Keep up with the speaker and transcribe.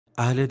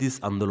আহলেদিস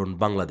আন্দোলন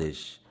বাংলাদেশ।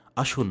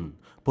 আসুন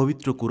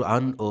পবিত্র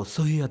কুরআন ও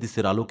সহিহ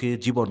হাদিসের আলোকে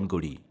জীবন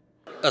গড়ি।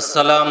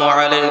 আসসালামু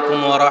আলাইকুম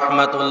ওয়া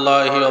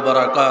রাহমাতুল্লাহি ওয়া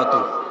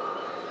বারাকাতুহু।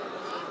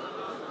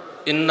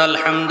 ইন্নাল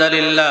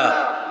হামদালিল্লাহ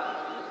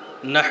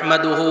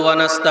নাহমাদুহু ওয়া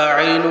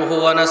নাস্তাঈনুহু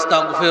ওয়া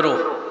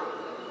নাস্তাগফিরুহু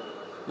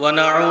ওয়া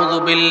নাউযু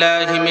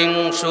বিল্লাহি মিন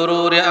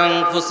শুরুরি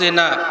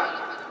আনফুসিনা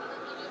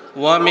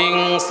ওয়া মিন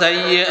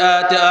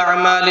সাইয়্যাতি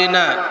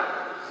আ'মালিনা।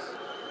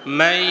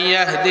 মান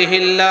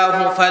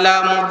ইয়াহদিহিল্লাহু ফালা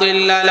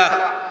মুদিল্লা লাহু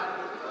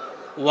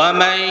ওয়া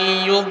মান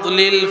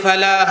ইউদ্লিল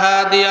ফালা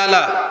হাদিয়া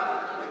লাহু।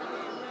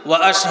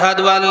 وأشهد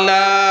أن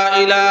لا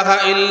إله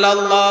إلا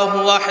الله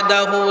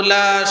وحده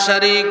لا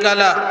شريك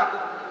له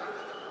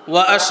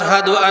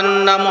وأشهد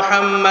أن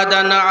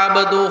محمدًا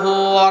عبده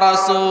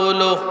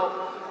ورسوله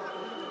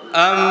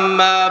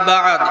أما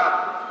بعد।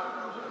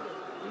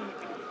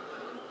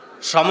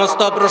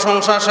 সমস্ত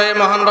প্রশংসা সেই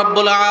মহান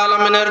রব্বুল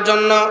আলামিনের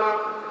জন্য,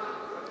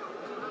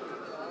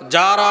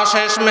 যার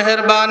অশেষ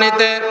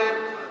মেহেরবানিতে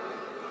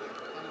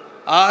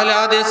আহলে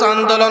হাদিস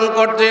আন্দোলন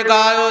কর্তৃক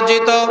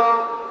আয়োজিত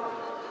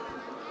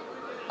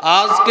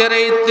আজকের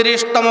এই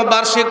 ৩০তম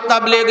বার্ষিক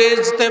তাবলীগ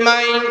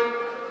ইজতেমায়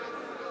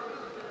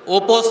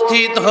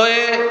উপস্থিত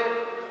হয়ে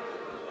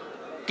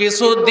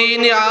কিছু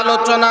দিনই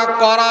আলোচনা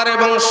করার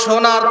এবং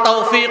শোনার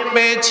তৌফিক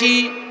পেয়েছি।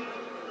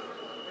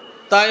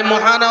 তাই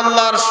মহান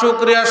আল্লাহর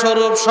শুকরিয়া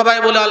স্বরূপ সবাই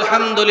বলে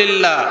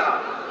আলহামদুলিল্লাহ।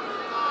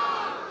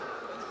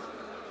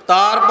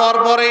 তারপর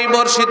পরেই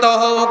বর্ষিত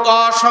হোক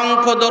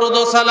অসংখ্য দরুদ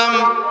ও সালাম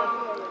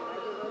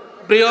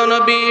প্রিয়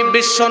নবী,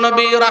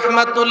 বিশ্বনবী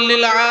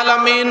রাহমাতুল্লিল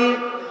আলামিন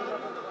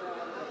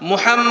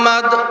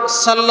মুহাম্মদ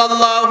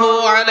সাল্লাল্লাহু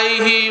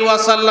আলাইহি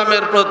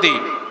ওয়াসাল্লামের প্রতি।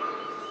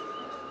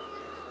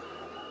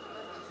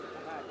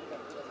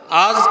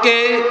 আজকে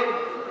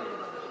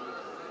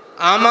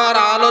আমার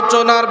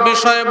আলোচনার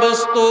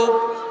বিষয়বস্তু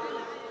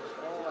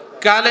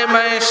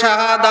কালেমায়ে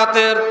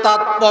শাহাদাতের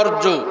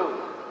তাৎপর্য।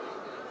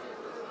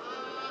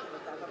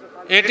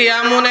 এটি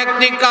এমন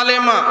একটি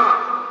কালেমা,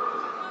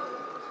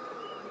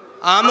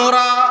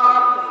 আমরা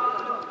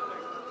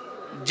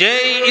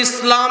যেই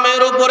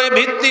ইসলামের উপরে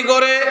ভিত্তি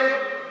করে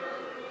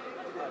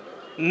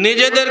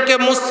নিজেদেরকে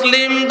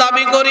মুসলিম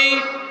দাবি করি,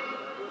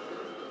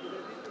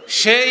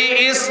 সেই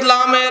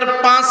ইসলামের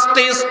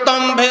 ৫টি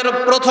স্তম্ভের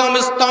প্রথম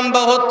স্তম্ভ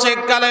হচ্ছে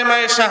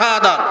কালেমায়ে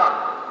শাহাদাত।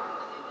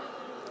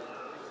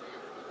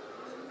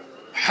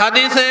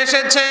 হাদিসে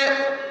এসেছে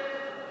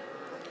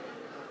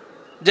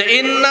যে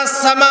ইন্নাস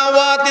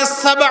সামাওয়াতিস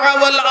সাবআ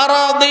ওয়াল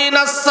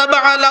আরাদিনাস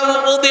সাবআ লাউ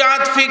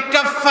উদিআত ফি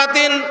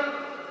কাফফাতিন,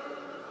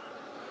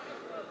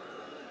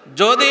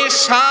 যদি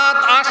 ৭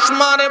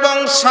 আসমান এবং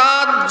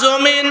 ৭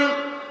 জমিন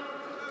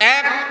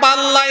এক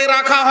পাল্লায়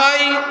রাখা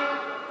হয়,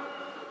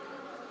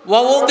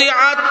 ওয়া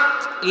উদিআত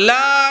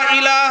লা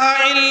ইলাহা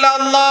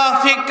ইল্লাল্লাহ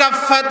ফি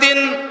কাফফাতিন,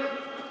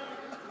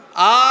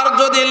 আর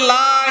যদি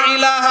লা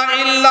ইলাহা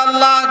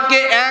ইল্লাল্লাহকে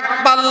এক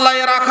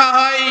পাল্লায় রাখা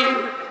হয়,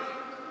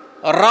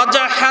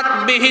 রাজাহাত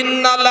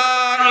বিহিন্না লা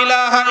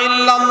ইলাহা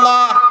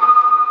ইল্লাল্লাহ,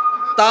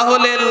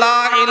 তাহলে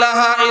লা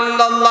ইলাহা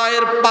ইল্লাল্লাহ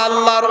এর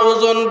পাল্লার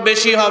ওজন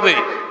বেশি হবে।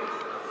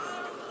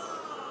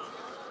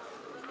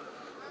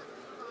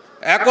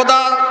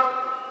 একদা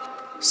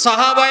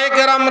সাহাবায়ে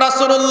কেরাম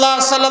রাসূলুল্লাহ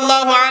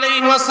সাল্লাল্লাহু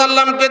আলাইহি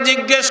ওয়াসাল্লামকে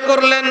জিজ্ঞেস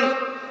করলেন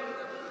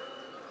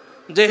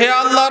যে, হে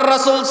আল্লাহর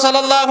রাসূল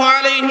সাল্লাল্লাহু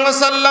আলাইহি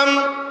ওয়াসাল্লাম,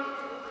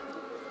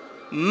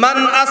 মান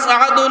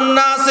আসআদুন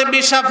নাস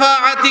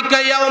বিশাফাআতিকা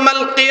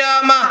ইয়াউমাল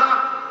কিয়ামাহ,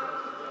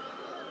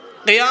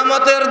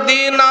 কিয়ামতের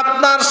দিন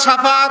আপনার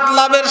শাফাআত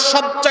লাভের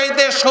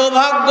সবচাইতে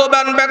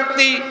সৌভাগ্যবান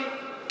ব্যক্তি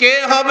কে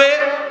হবে?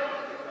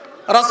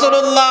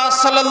 রাসূলুল্লাহ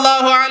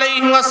সাল্লাল্লাহু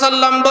আলাইহি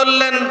ওয়াসাল্লাম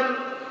বললেন,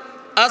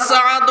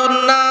 আসআদুন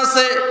নাস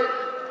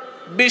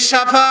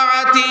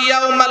বিশাফাআতি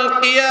ইয়াউমাল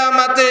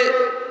কিয়ামাতি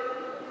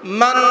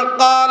মান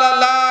ক্বালা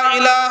লা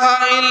ইলাহা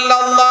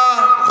ইল্লাল্লাহ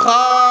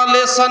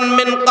খালিসান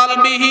মিন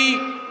কলবিহি,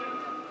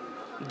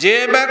 যে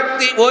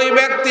ব্যক্তি, ওই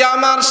ব্যক্তি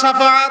আমার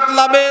শাফাআত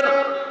লাভের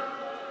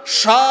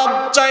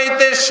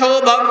সবচাইতে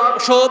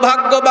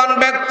সৌভাগ্যবান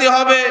ব্যক্তি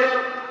হবে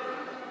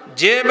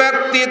যে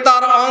ব্যক্তি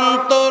তার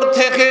অন্তর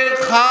থেকে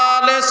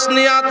খালেস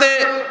নিয়াতে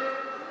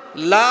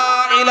লা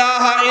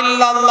ইলাহা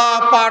ইল্লাল্লাহ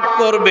পাঠ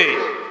করবে।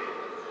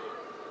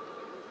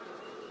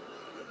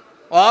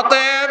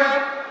 অতএব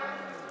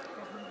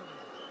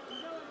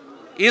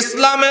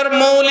ইসলামের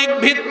মৌলিক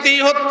ভিত্তি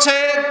হচ্ছে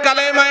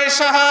কালেমায়ে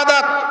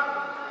শাহাদাত,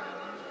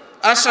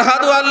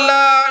 আশহাদু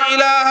আল্লা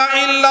ইলাহা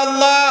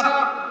ইল্লাল্লাহ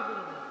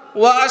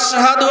ওয়া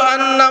আশহাদু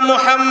আন্না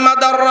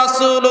মুহাম্মাদার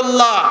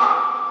রাসূলুল্লাহ।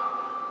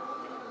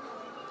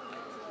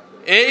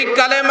 এই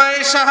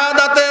কালেমায়ে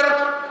শাহাদাতের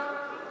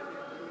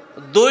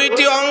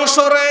 ২টি অংশ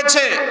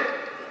রয়েছে।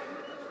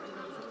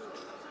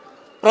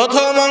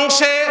 প্রথম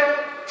অংশে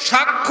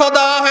সাক্ষ্য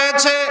দেওয়া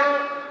হয়েছে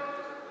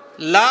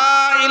লা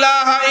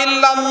ইলাহা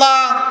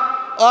ইল্লাল্লাহ,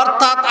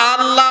 অর্থাৎ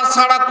আল্লাহ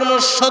ছাড়া কোনো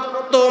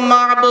সত্য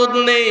মাবুদ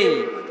নেই।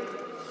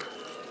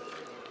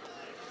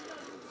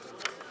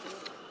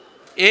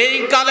 এই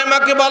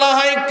কালেমাকে বলা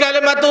হয়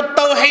কালেমাতুত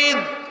তাওহীদ।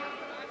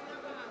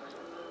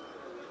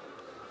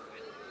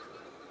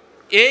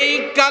 এই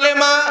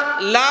কালেমা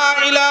লা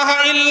ইলাহা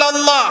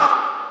ইল্লাল্লাহ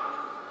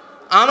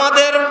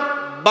আমাদের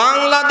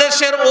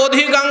বাংলাদেশের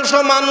অধিকাংশ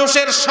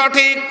মানুষের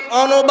সঠিক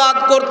অনুবাদ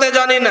করতে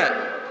জানি না।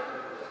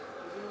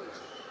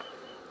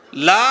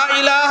 লা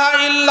ইলাহা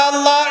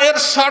ইল্লাল্লাহ এর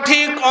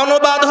সঠিক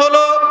অনুবাদ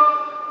হলো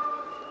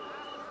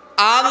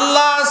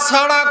আল্লাহ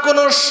ছাড়া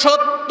কোনো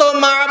সত্য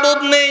মাবুদ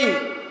নেই।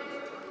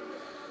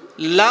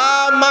 লা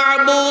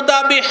মাবুদা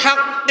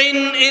বিহাক্কিন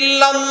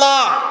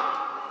ইল্লাল্লাহ।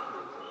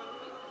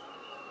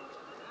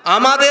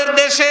 আমাদের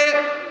দেশে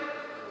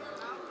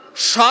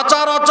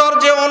সচরাচর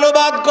যে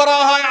অনুবাদ করা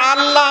হয়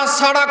আল্লাহ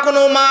ছাড়া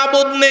কোনো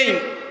মাবুদ নেই,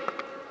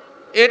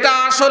 এটা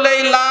আসলে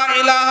লা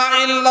ইলাহা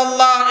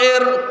ইল্লাল্লাহ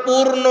এর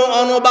পূর্ণ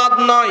অনুবাদ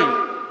নয়।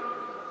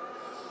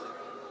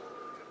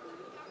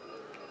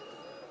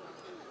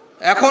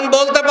 এখন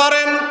বলতে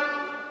পারেন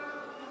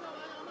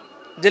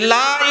যে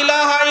লা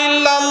ইলাহা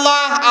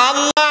ইল্লাল্লাহ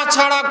আল্লাহ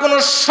ছাড়া কোনো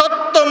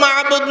সত্য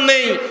মাবুদ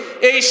নেই,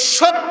 এই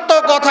সত্য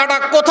কথাটা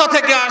কোথা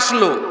থেকে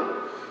আসলো?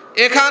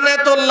 এখানে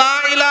তো লা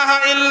ইলাহা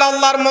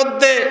ইল্লাল্লাহর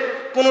মধ্যে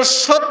কোনো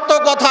সত্য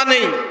কথা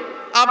নেই,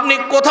 আপনি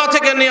কোথা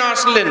থেকে নিয়ে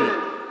আসলেন?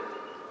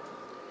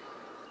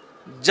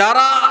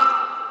 যারা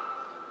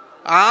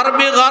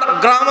আরবি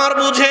গ্রামার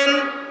বুঝেন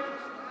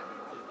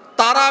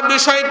তারা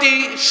বিষয়টি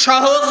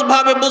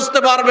সহজভাবে বুঝতে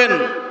পারবেন।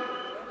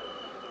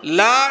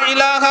 লা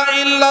ইলাহা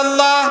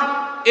ইল্লাল্লাহ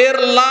এর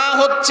লা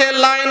হচ্ছে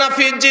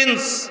লাইনাফি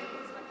জিন্স।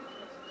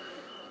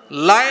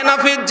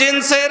 লাইনাফি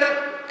জিন্সের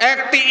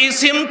একটি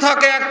ইসিম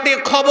থাকে, একটি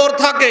খবর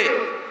থাকে।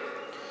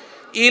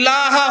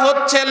 ইলাহা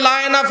হচ্ছে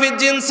লাইনাফি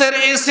জিন্সের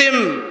ইসিম,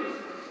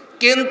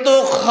 কিন্তু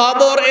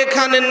খবর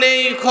এখানে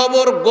নেই,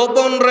 খবর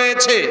গোপন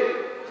রয়েছে।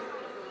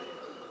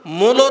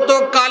 মূলত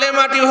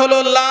কালেমাটি হলো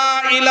লা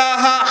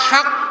ইলাহা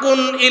হাক্কুন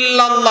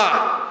ইল্লাল্লাহ।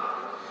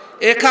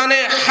 এখানে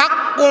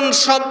হাক্কুন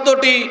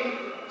শব্দটি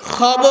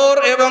খবর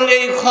এবং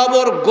এই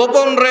খবর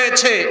গোপন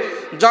রয়েছে।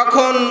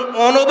 যখন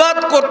অনুবাদ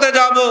করতে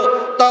যাব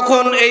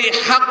তখন এই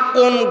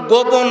হাক্কুন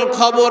গোপন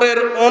খবরের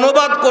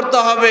অনুবাদ করতে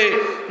হবে,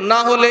 না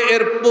হলে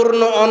এর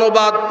পূর্ণ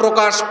অনুবাদ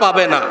প্রকাশ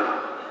পাবে না।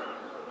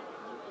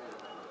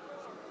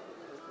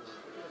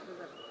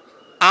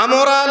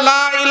 আমরা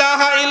লা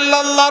ইলাহা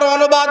ইল্লাল্লাহর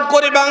অনুবাদ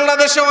করি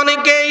বাংলাদেশে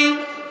অনেকেই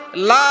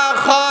লা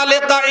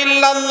খালিকা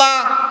ইল্লাল্লাহ,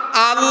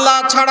 আল্লাহ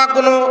ছাড়া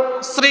কোনো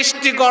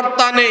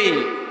সৃষ্টিকর্তা নেই।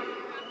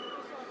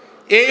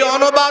 এই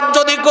অনুবাদ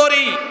যদি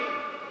করি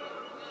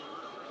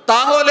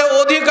তাহলে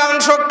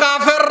অধিকাংশ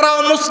কাফেররাও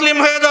মুসলিম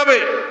হয়ে যাবে।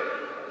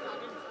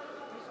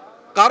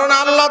 কারণ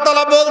আল্লাহ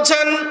তাআলা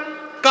বলছেন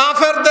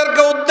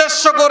কাফেরদেরকে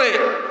উদ্দেশ্য করে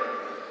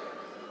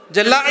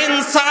যে লা ইন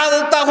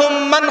সাআলতাহুম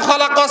মান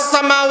খালাকাস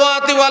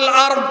সামাওয়াতি ওয়াল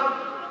আরদ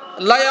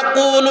লা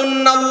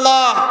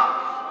ইয়াকুলুন্নাল্লাহ।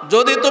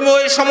 যদি তুমি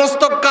ওই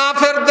সমস্ত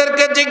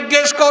কাফেরদেরকে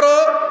জিজ্ঞেস করো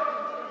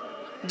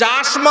যে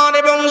আসমান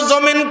এবং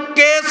জমিন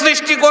কে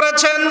সৃষ্টি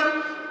করেছেন,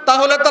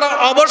 তাহলে তারা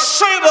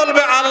অবশ্যই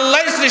বলবে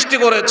আল্লাহই সৃষ্টি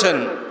করেছেন।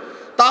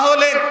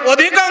 তাহলে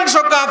অধিকাংশ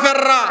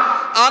কাফেররা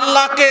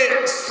আল্লাহকে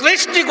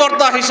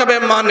সৃষ্টিকর্তা হিসেবে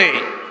মানে।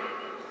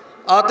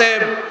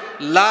 অতএব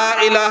লা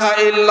ইলাহা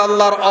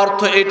ইল্লাল্লাহর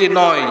অর্থ এটি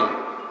নয়।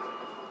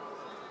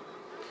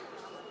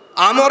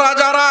 আমরা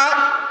যারা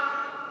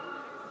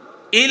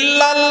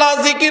ইল্লাল্লাহ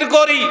জিকির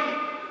করি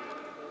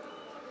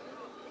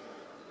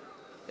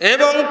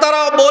এবং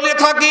তারা বলে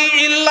থাকি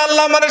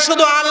ইল্লাল্লাহ মানে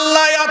শুধু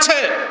আল্লাহই আছে,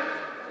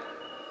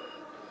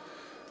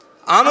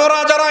 আমরা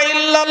যারা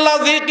ইল্লাল্লাহ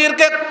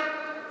জিকিরকে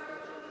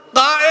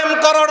কায়েম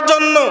করার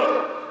জন্য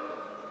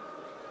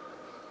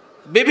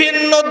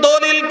বিভিন্ন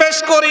দলিল পেশ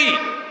করি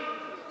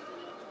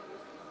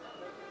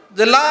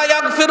যে লা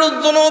ইয়াগফিরুয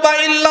যুনুবা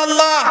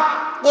ইল্লাল্লাহ,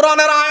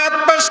 কোরআনের আয়াত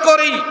পেশ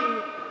করি,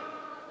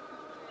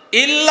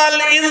 ইল্লাল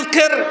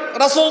ইযকির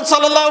রাসূল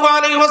সাল্লাল্লাহু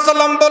আলাইহি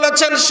ওয়াসাল্লাম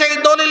বলেছেন সেই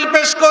দলিল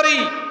পেশ করি,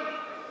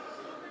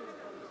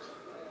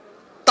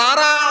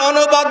 তারা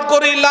অনুবাদ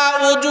করি লা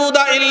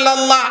উজুদা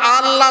ইল্লাল্লাহ,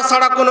 আল্লাহ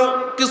ছাড়া কোনো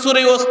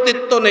কিছুরই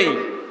অস্তিত্ব নেই।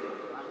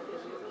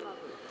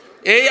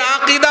 এই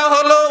আকীদা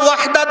হলো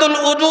ওয়াহদাতুল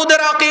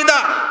উজুদের আকীদা,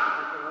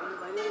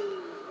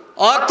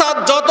 অর্থাৎ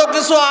যত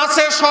কিছু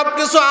আছে সব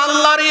কিছু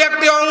আল্লাহরই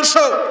একটি অংশ।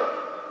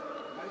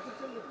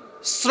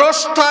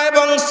 স্রষ্টা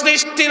এবং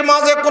সৃষ্টির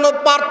মাঝে কোনো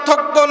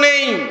পার্থক্য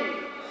নেই।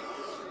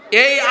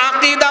 এই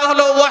আকীদা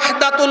হলো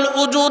ওয়াহদাতুল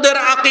উজুদের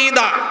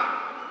আকীদা।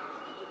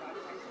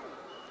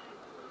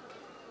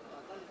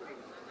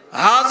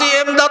 হাজী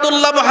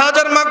ইমদাদুল্লাহ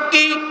মুহাজির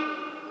মাক্কি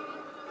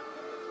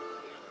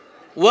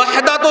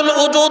ওয়াহদাতুল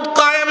উজুদ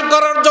কায়েম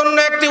করার জন্য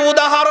একটি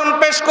উদাহরণ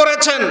পেশ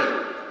করেছেন।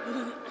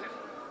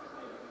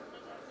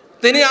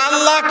 তিনি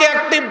আল্লাহকে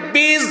একটি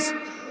বীজ,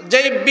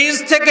 যেই বীজ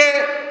থেকে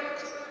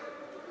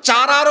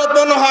চারা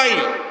রোপণ হয়,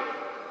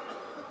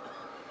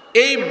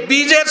 এই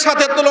বীজের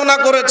সাথে তুলনা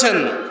করেছেন।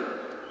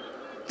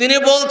 তিনি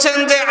বলছেন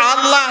যে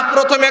আল্লাহ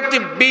প্রথমে একটি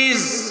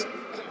বীজ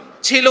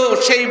ছিল,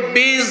 সেই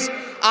বীজ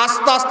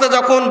আস্তে আস্তে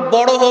যখন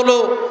বড় হলো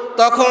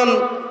তখন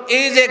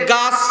এই যে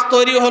গাছ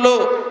তৈরি হলো,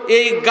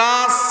 এই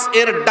গাছ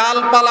এর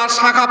ডালপালা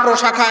শাখা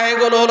প্রশাখা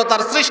এগুলো হলো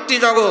তার সৃষ্টি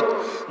জগৎ।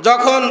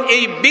 যখন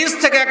এই বীজ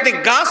থেকে একটি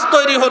গাছ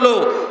তৈরি হলো,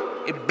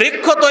 এই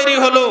বৃক্ষ তৈরি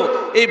হলো।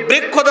 এই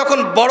বৃক্ষ যখন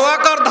বড়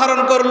আকার ধারণ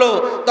করলো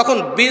তখন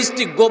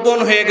বীজটি গোপন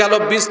হয়ে গেল,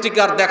 বীজটিকে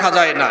আর দেখা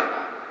যায় না।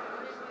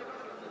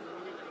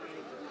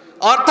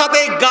 অর্থাৎ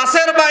এই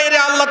গাছের বাইরে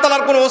আল্লাহ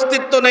তাআলার কোনো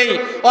অস্তিত্ব নেই,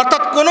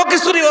 অর্থাৎ কোনো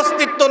কিছুরই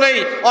অস্তিত্ব নেই,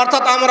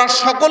 অর্থাৎ আমরা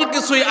সকল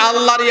কিছুই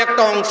আল্লাহরই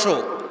একটা অংশ।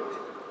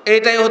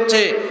 এইটাই হচ্ছে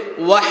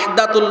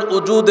ওয়াহদাতুল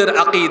উজুদের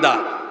আকীদা।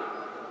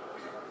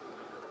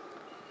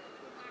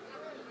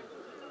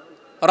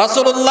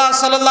 রাসূলুল্লাহ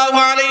সাল্লাল্লাহু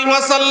আলাইহি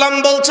ওয়াসাল্লাম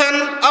বলছেন,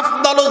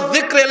 আফদালুয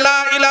যিকরি লা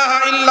ইলাহা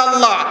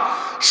ইল্লাল্লাহ,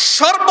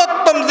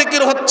 সর্বোত্তম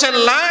জিকির হচ্ছে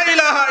লা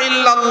ইলাহা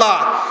ইল্লাল্লাহ।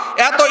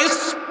 এত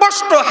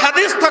স্পষ্ট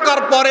হাদিস থাকার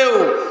পরেও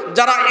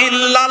যারা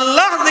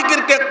ইল্লাল্লাহ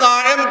জিকিরকে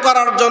কায়েম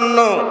করার জন্য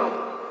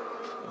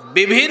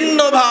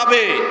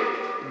বিভিন্নভাবে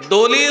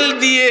দলিল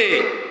দিয়ে,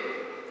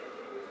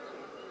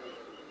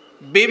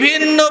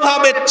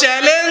 বিভিন্নভাবে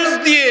চ্যালেঞ্জ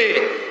দিয়ে,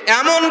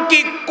 এমনকি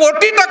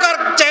কোটি টাকার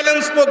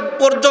চ্যালেঞ্জ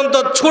পর্যন্ত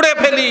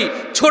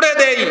ছুড়ে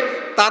দেই,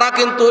 তারা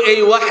কিন্তু এই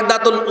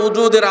ওয়াহদাতুল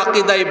উজুদের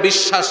আকীদায়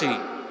বিশ্বাসী।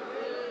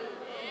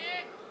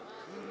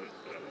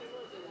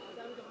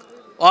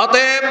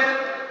 অতএব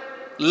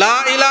লা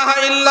ইলাহা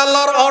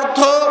ইল্লাল্লাহর অর্থ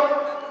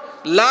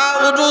লা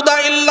উজুদা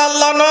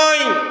ইল্লাল্লাহ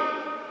নয়,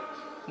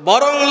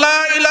 বরং লা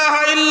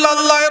ইলাহা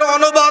ইল্লাল্লাহ এর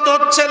অনুবাদ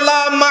হচ্ছে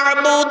লা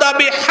মা'বুদা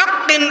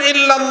বিহাক্কিন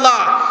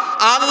ইল্লাল্লাহ,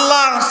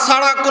 আল্লাহ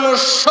ছাড়া কোনো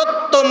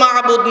সত্য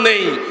মা'বুদ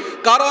নেই।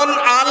 কারণ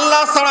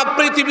আল্লাহ ছাড়া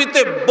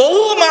পৃথিবীতে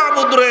বহু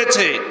মা'বুদ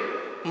রয়েছে।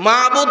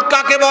 মা'বুদ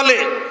কাকে বলে?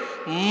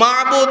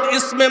 মা'বুদ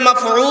ইসমে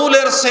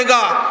মাফউলের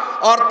সিগা,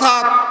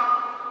 অর্থাৎ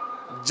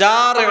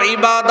যার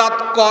ইবাদত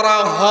করা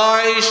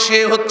হয় সে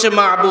হচ্ছে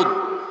মা'বুদ।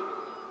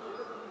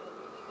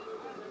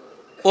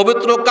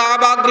 পবিত্র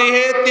কাবা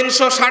গৃহে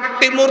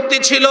 360টি মূর্তি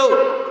ছিল।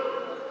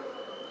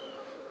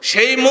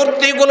 সেই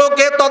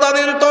মূর্তিগুলোকে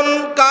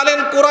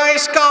তদানীন্তনকালীন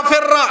কুরাইশ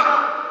কাফেররা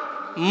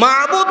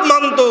মা'বুদ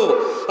মানত।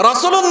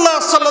 রাসূলুল্লাহ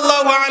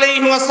সাল্লাল্লাহু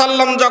আলাইহি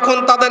ওয়াসাল্লাম যখন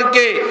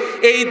তাদেরকে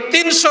এই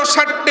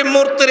 360টি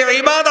মূর্তির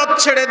ইবাদত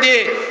ছেড়ে দিয়ে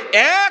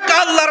এক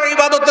আল্লাহর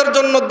ইবাদতের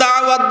জন্য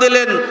দাওয়াত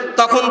দিলেন,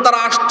 তখন তারা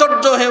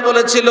আশ্চর্য হয়ে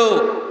বলেছিল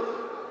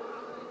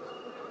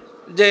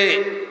যে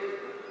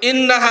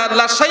ইন্নাহা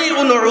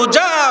লাশাইউন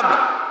উজাব,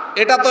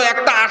 এটা তো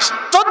একটা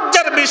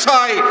আশ্চর্যের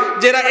বিষয়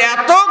যে এরা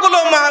এতগুলো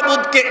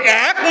মা'বুদকে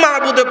এক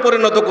মা'বুদে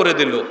পরিণত করে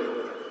দিল।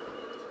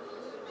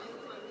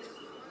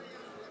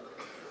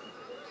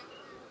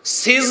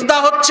 সিজদা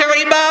হচ্ছে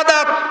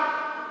ইবাদত,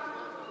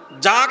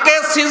 যাকে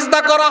সিজদা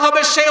করা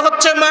হবে সে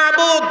হচ্ছে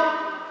মা'বুদ।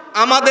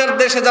 আমাদের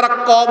দেশে যারা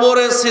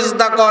কবরে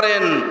সিজদা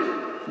করেন,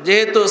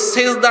 যেহেতু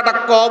সিজদাটা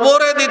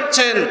কবরে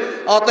দিচ্ছেন,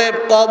 অতএব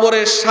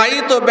কবরে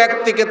শায়িত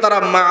ব্যক্তিকে তারা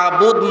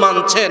মা'বুদ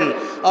মানছেন।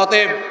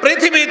 অতএব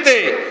পৃথিবীতে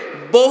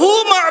বহু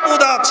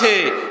মা'বুদ আছে,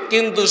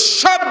 কিন্তু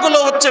সবগুলো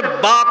হচ্ছে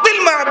বাতিল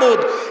মা'বুদ।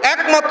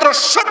 একমাত্র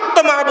সত্য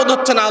মা'বুদ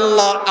হচ্ছেন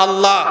আল্লাহ,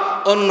 আল্লাহ,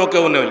 অন্য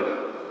কেউ নেই।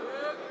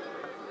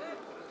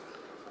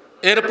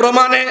 এর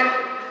প্রমাণে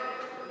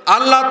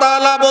আল্লাহ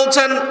তাআলা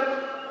বলছেন,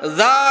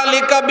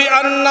 যালিকা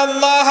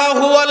বিআন্নাল্লাহা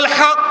হুয়াল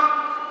হক,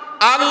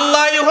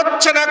 আল্লাহই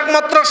হচ্ছেন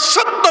একমাত্র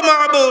সত্য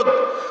মা'বুদ,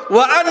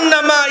 ওয়া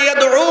আন্নামা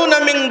ইয়াদউনা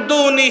মিন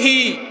দুনিহি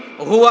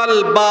হুয়াল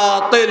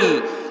বাতিল,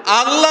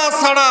 আল্লাহ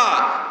ছাড়া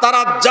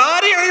তারা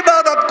যারই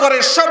ইবাদত করে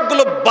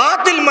সবগুলো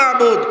বাতিল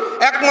মা'বুদ,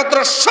 একমাত্র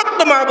সত্য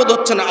মা'বুদ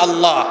হচ্ছেন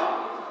আল্লাহ।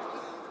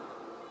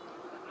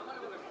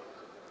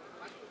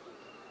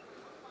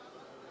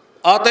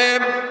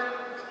 অতএব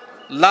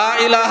লা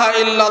ইলাহা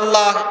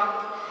ইল্লাল্লাহ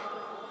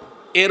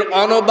এর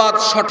অনুবাদ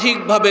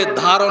সঠিকভাবে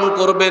ধারণ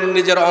করবেন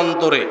নিজের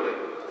অন্তরে।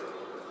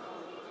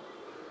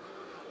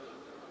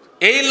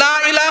 এই লা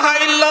ইলাহা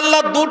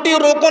ইল্লাল্লাহ দুটি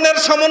রোকনের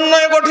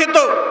সমন্বয়ে গঠিত,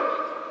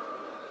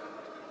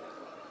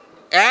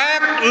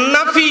 এক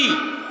নাফি,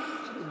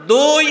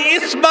 দুই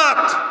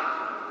ইসবাত।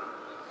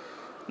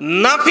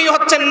 নাফি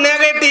হচ্ছে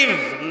নেগেটিভ,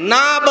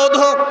 না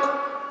বোধক,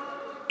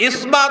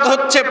 ইসবাত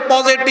হচ্ছে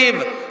পজিটিভ,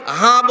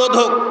 হ্যাঁ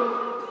বোধক।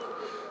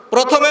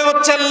 প্রথমে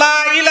হচ্ছে লা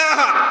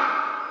ইলাহা,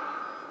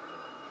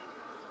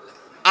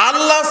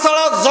 আল্লাহ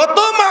ছাড়া যত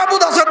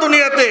মা'বুদ আছে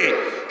দুনিয়াতে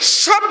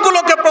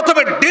সবগুলোকে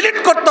প্রথমে ডিলিট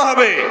করতে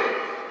হবে।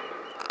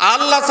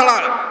 আল্লাহ ছাড়া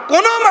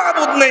কোনো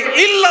মা'বুদ নেই,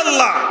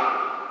 ইল্লাল্লাহ,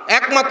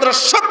 একমাত্র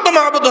সত্য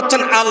মা'বুদ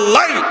হচ্ছেন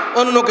আল্লাহ,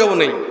 অন্য কেউ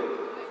নেই।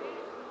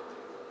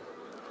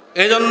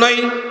 এজন্যই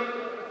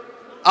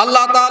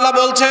আল্লাহ তাআলা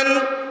বলছেন,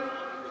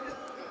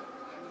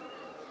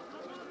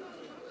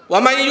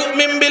 ওয়ামান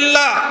ইউমিন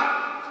বিল্লাহ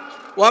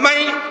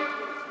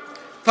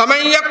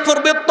ফামান ইয়াকফুর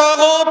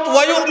বিত-তাগুত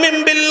ওয়া ইউমিন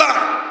বিল্লাহ,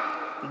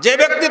 যে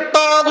ব্যক্তি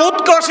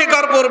তাগুতকে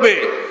অস্বীকার করবে,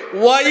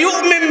 ওয়া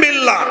ইউমিন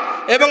বিল্লাহ,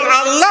 এবং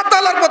আল্লাহ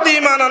তাআলার প্রতি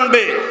ঈমান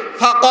আনবে,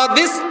 ফাকাদ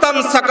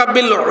ইসতামসাকা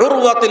বিল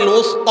উরওয়াতিল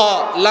উসকা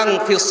লা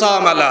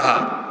ইনফিসামা লাহা,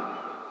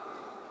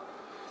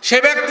 সে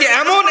ব্যক্তি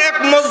এমন এক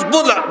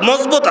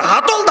মজবুত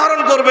হাতল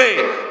ধারণ করবে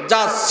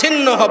যা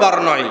ছিন্ন হবার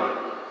নয়।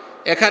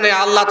 এখানে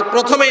আল্লাহ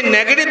প্রথমেই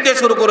নেগেটিভ দিয়ে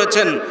শুরু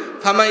করেছেন,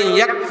 ফামান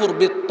ইয়াকফুর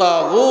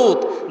বিত-তাগুত,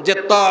 যে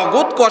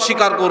তাগুতকে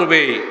অস্বীকার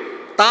করবে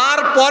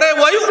তারপরে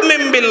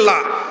ওয়ায়ুমিন বিল্লাহ,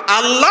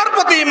 আল্লাহর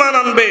প্রতি ঈমান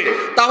আনবে।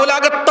 তাহলে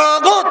আগে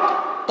তাগুত,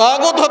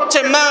 তাগুত হচ্ছে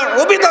মা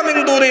উবিদা মিন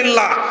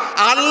দুনিল্লাহ,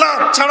 আল্লাহ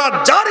ছাড়া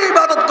যার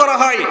ইবাদত করা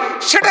হয়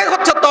সেটাই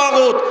হচ্ছে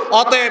তাগুত।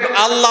 অতএব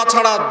আল্লাহ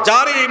ছাড়া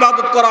যার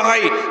ইবাদত করা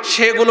হয়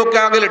সেগুলোকে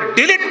আগে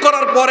ডিলিট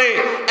করার পরে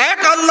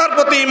এক আল্লাহর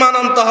প্রতি ঈমান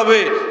আনতে হবে,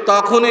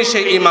 তখনই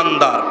সে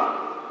ঈমানদার।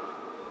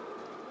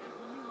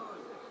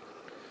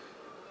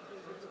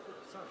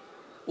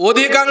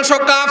 অধিকাংশ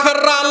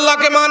কাফেররা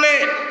আল্লাহকে মানে।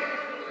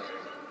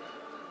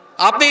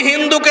 আপনি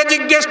হিন্দুকে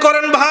জিজ্ঞেস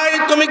করেন, ভাই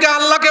তুমি কি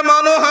আল্লাহকে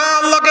মানো? হ্যাঁ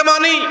আল্লাহকে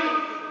মানি।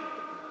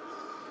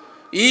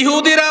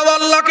 ইহুদিরাও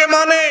আল্লাহকে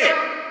মানে,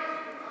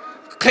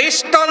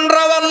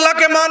 খ্রিস্টানরাও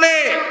আল্লাহকে মানে,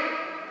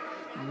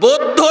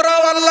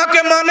 বৌদ্ধরাও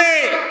আল্লাহকে মানে,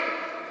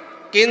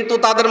 কিন্তু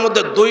তাদের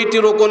মধ্যে দুইটি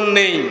রকম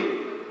নেই।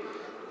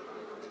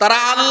 তারা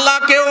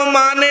আল্লাহকেও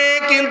মানে,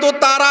 কিন্তু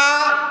তারা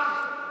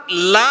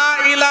লা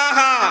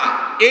ইলাহা,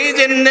 এই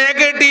যে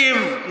নেগেটিভ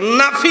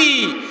নাফি,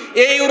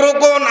 এই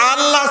রকম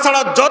আল্লাহ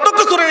ছাড়া যত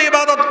কিছুর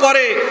ইবাদত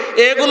করে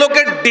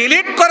এগুলোকে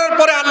ডিলিট করার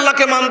পরে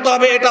আল্লাহকে মানতে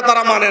হবে, এটা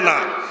তারা মানে না।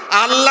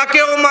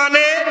 আল্লাহকেও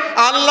মানে,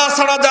 আল্লাহ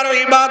ছাড়া যারা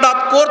ইবাদত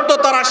করতো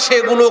তারা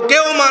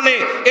সেগুলোকেও মানে,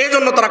 এই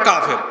জন্য তারা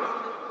কাফের।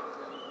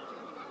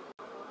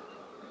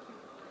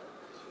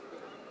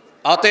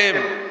 অতএব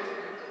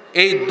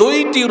এই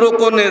দুইটি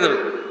রকমের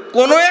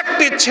কোনো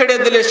একটি ছেড়ে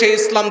দিলে সে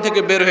ইসলাম থেকে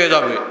বের হয়ে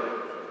যাবে।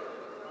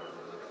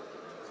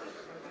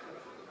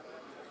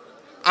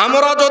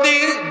 আমরা যদি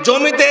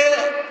জমিতে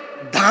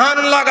ধান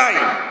লাগাই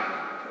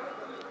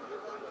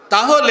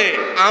তাহলে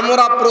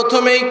আমরা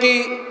প্রথমেই কি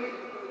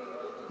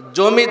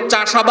জমির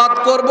চাষাবাদ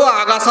করব,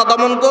 আগাছা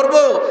দমন করব,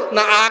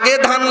 না আগে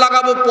ধান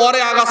লাগাবো পরে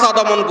আগাছা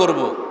দমন করব?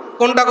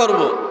 কোনটা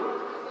করব?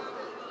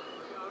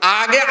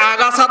 আগে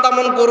আগাছা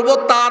দমন করব,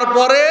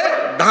 তারপরে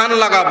ধান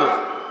লাগাবো।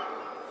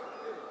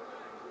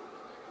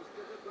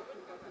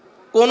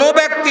 কোনো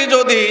ব্যক্তি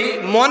যদি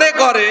মনে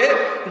করে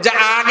যে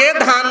আগে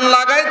ধান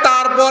লাগাই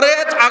তারপরে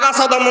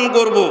আগাছা দমন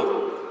করব,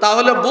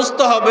 তাহলে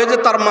বুঝতে হবে যে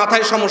তার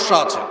মাথায় সমস্যা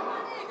আছে।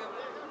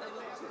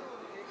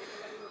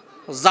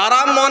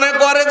 যারা মনে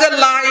করে যে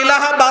লা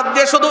ইলাহা বাদ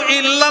দিয়ে শুধু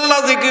ইল্লাল্লাহ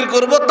জিকির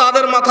করব,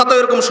 তাদের মাথাতে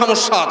এরকম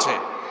সমস্যা আছে।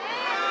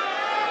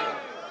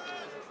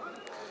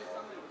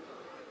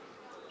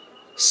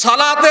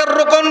 সালাতের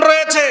রুকন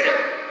রয়েছে,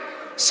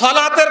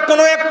 সালাতের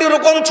কোনো একটি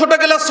রুকন ছুটে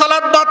গেলে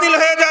সালাত বাতিল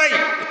হয়ে যায়।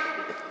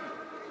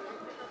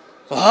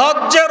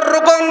 হজ্জের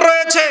রুকন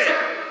রয়েছে,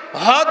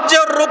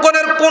 হজ্জের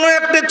রুকনের কোনো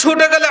একটি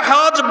ছুটে গেলে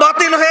হজ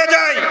বাতিল হয়ে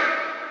যায়।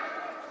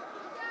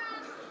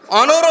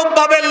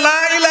 অনুরূপভাবে লা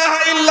ইলাহা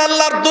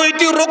ইল্লাল্লাহর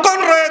দুইটি রুকন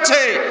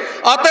রয়েছে।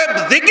 অতএব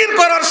জিকির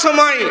করার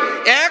সময়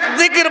এক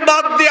জিকির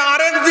বাদ দিয়ে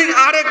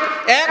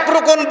এক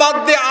রুকন বাদ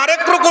দিয়ে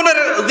আরেক রুকনের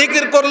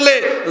জিকির করলে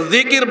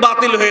জিকির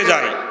বাতিল হয়ে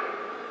যায়।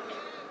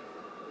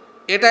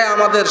 এটাই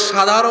আমাদের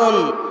সাধারণ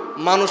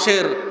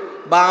মানুষের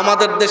বা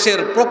আমাদের দেশের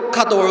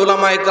প্রখ্যাত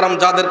উলামা ইকরাম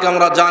যাদেরকে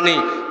আমরা জানি,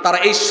 তারা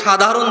এই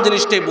সাধারণ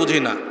জিনিসটাই বুঝি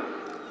না।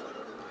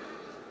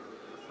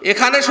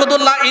 এখানে শুধু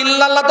লা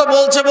ইল্লাল্লাহ তো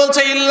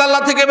বলছে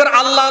ইল্লাল্লাহ থেকে এবার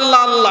আল্লাহ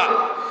আল্লাহ আল্লাহ,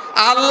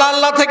 আল্লাহ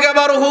আল্লাহ থেকে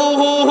আবার হু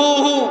হু হু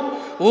হু,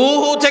 হু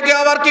হু থেকে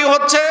আবার কি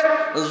হচ্ছে?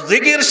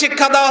 জিকির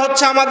শিক্ষা দেওয়া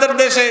হচ্ছে আমাদের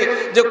দেশে,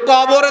 যে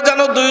কবরে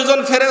যেন দুইজন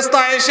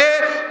ফেরেশতা এসে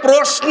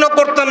প্রশ্ন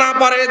করতে না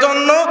পারে,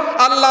 এজন্য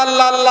আল্লাহ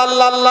আল্লাহ আল্লাহ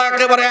আল্লাহ আল্লাহ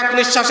একেবারে এক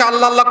নিঃশ্বাসে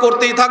আল্লাহ আল্লাহ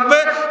করতেই থাকবে,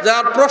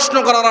 যার প্রশ্ন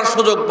করার আর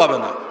সুযোগ পাবে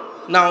না।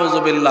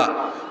 নাউজুবিল্লাহ।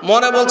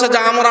 মনে বলছে যে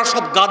আমরা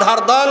সব গাধার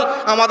দল,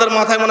 আমাদের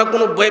মাথায় মনে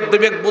কোনো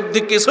বিবেক বুদ্ধি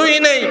কিছুই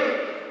নেই,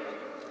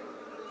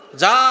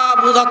 যা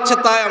বুঝাচ্ছে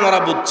তাই আমরা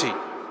বুঝছি।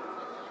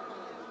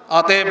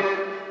 অতএব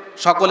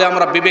সকলে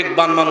আমরা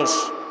বিবেকবান মানুষ,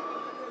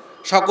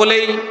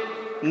 সকলেই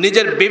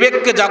নিজের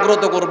বিবেককে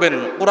জাগ্রত করবেন।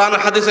 কোরআন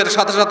হাদিসের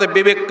সাথে সাথে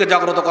বিবেককে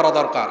জাগ্রত করা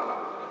দরকার।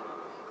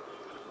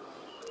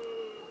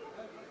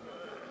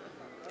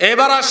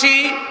 এবার আসি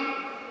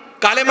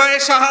কালেমায়ে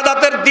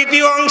শাহাদাতের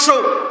দ্বিতীয় অংশ,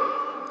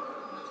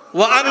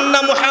 ওয়া আন্না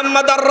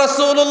মুহাম্মাদার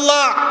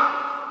রাসূলুল্লাহ।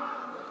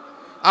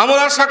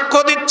 আমরা সাক্ষ্য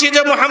দিচ্ছি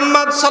যে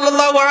মুহাম্মদ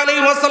সাল্লাল্লাহু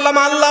আলাইহি ওয়াসাল্লাম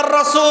আল্লাহর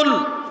রাসূল।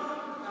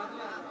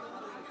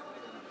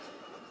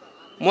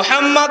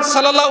 মুহাম্মদ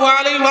সাল্লাল্লাহু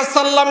আলাইহি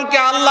ওয়াসাল্লামকে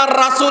আল্লাহর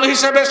রাসূল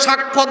হিসেবে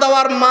সাক্ষ্য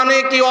দেওয়ার মানে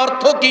কি,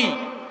 অর্থ কি?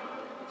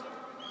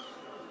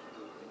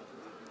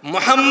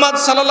 মুহাম্মদ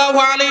সাল্লাল্লাহু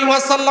আলাইহি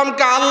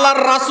ওয়াসাল্লামকে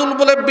আল্লাহর রাসূল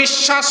বলে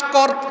বিশ্বাস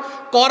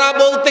করা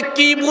বলতে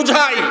কি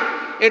বোঝায়,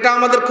 এটা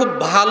আমাদের খুব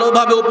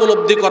ভালোভাবে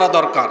উপলব্ধি করা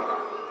দরকার।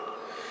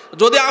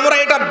 যদি আমরা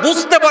এটা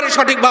বুঝতে পারি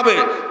সঠিকভাবে,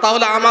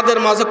 তাহলে আমাদের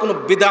মাঝে কোনো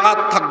বিদআত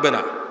থাকবে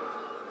না।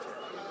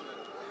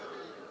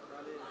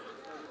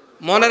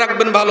 মনে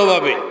রাখবেন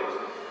ভালোভাবে,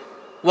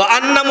 ওয়া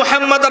আন্না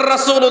মুহাম্মাদার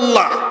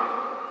রাসূলুল্লাহ,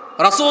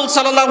 রাসূল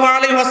সাল্লাল্লাহু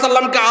আলাইহি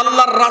ওয়াসাল্লামকে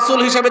আল্লাহর রাসূল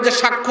হিসেবে যে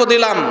সাক্ষ্য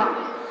দিলাম,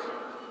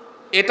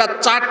 এটা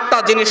চারটা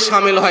জিনিস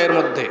শামিল হয় এর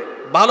মধ্যে,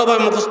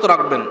 ভালোভাবে মুখস্থ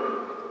রাখবেন।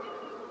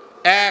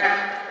 এক,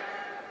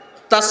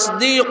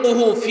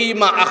 তাসদীকুহু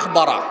ফীমা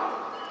আখবারা,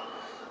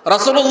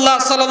 রাসূলুল্লাহ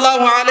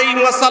সাল্লাল্লাহু আলাইহি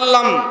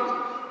ওয়াসাল্লাম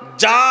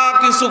যা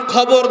কিছু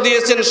খবর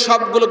দিয়েছেন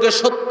সবগুলোকে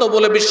সত্য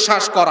বলে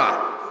বিশ্বাস করা।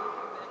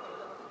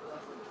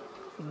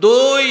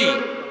 দুই,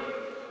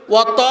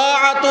 ওয়া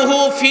তাআতুহু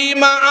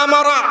ফীমা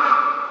আমারা,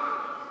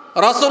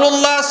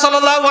 রাসূলুল্লাহ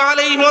সাল্লাল্লাহু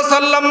আলাইহি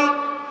ওয়াসাল্লাম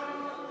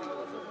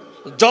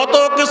যত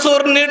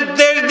কিছুর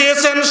নির্দেশ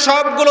দিয়েছেন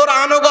সবগুলোর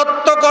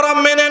আনুগত্য করা,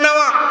 মেনে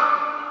নেওয়া।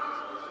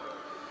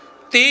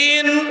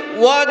 3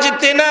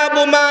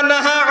 ওয়াজতিনাবু মা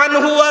নাহা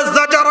আনহু ওয়া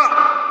যাজারা।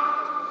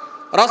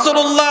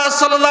 রাসূলুল্লাহ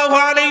সাল্লাল্লাহু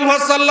আলাইহি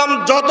ওয়াসাল্লাম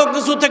যত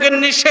কিছু থেকে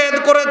নিষেধ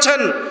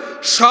করেছেন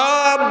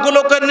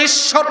সবগুলোকে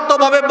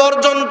নিঃশর্তভাবে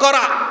বর্জন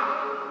করা।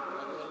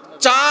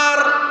 4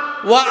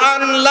 ওয়া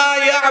আন লা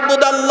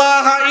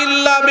ইয়াবুদাল্লাহা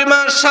ইল্লা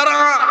বিমা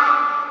শারআ।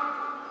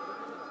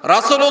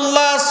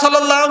 রাসূলুল্লাহ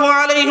সাল্লাল্লাহু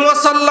আলাইহি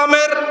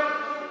ওয়াসাল্লামের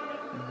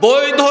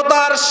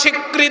বৈধতার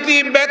স্বীকৃতি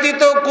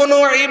ব্যতীত কোনো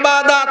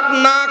ইবাদত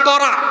না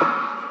করা।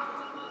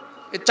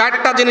 এই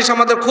 4টা জিনিস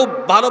আমাদের খুব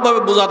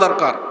ভালোভাবে বোঝা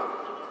দরকার।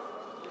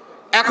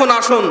 এখন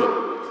আসুন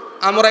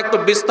আমরা একটু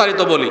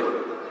বিস্তারিত বলি।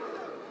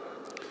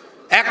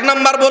 1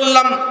 নাম্বার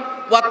বললাম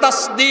ওয়া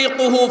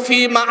তাসদীকুহু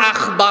ফীমা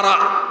আখবারা।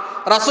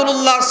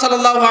 রাসূলুল্লাহ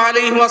সাল্লাল্লাহু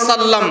আলাইহি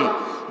ওয়াসাল্লাম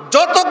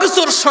যত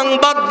কিছুর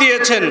সংবাদ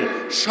দিয়েছেন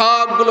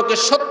সবগুলোকে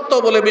সত্য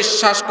বলে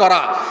বিশ্বাস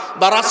করা,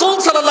 বা রাসূল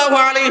সাল্লাল্লাহু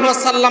আলাইহি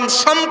ওয়াসাল্লাম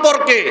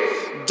সম্পর্কে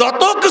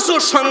যত কিছু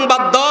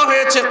সংবাদ দেওয়া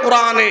হয়েছে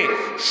কোরআনে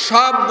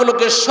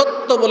সবগুলোকে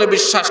সত্য বলে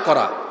বিশ্বাস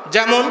করা।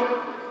 যেমন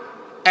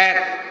 1,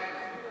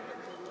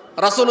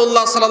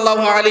 রাসূলুল্লাহ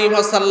সাল্লাল্লাহু আলাইহি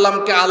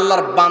ওয়াসাল্লামকে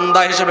আল্লাহর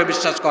বান্দা হিসেবে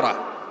বিশ্বাস করা।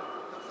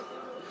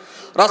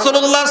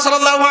 রাসূলুল্লাহ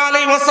সাল্লাল্লাহু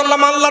আলাইহি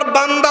ওয়াসাল্লাম আল্লাহর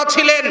বান্দা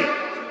ছিলেন,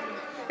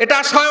 এটা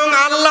স্বয়ং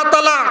আল্লাহ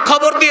তাআলা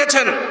খবর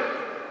দিয়েছেন।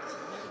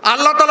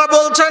 আল্লাহ তাআলা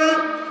বলছেন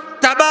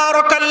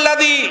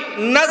তাবারাকাল্লাযী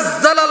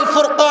নাযালাল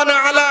ফুরকানা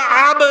আলা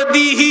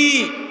আবদিহি।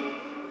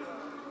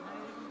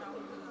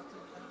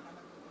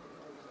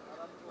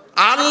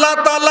 আল্লাহ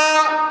তাআলা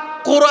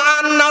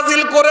কোরআন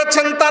নাজিল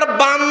করেছেন তার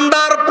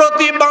বান্দার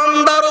প্রতি,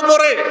 বান্দার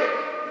উপরে।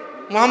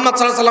 মুহাম্মদ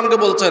সাল্লাল্লাহু আলাইহি ওয়াসাল্লামকে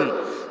বলছেন,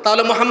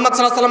 তাহলে মুহাম্মদ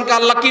সাল্লাল্লাহু আলাইহি ওয়াসাল্লামকে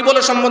আল্লাহ কি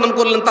বলে সম্বোধন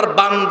করলেন? তার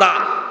বান্দা।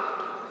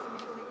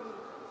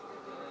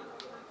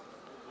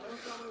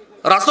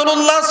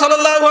 রাসূলুল্লাহ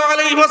সাল্লাল্লাহু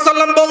আলাইহি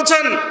ওয়াসাল্লাম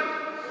বলছেন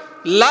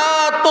লা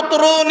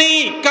তুতরুনি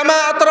কামা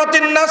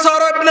আতরাতিন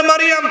নাসারা ইবনে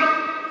মারইয়াম।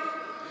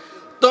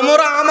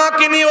 তোমরা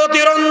আমাকে নিয়ে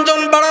অতিরঞ্জন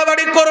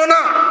বাড়াবাড়ি করো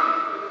না,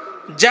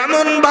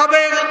 যেমন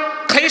ভাবে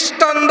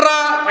খ্রিস্টানরা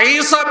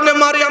ঈসা ইবনে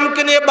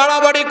মারইয়ামকে নিয়ে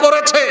বাড়াবাড়ি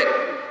করেছে।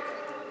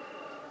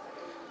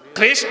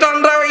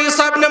 খ্রিস্টানরা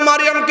ঈসা ইবনে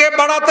মারইয়ামকে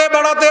বাড়াতে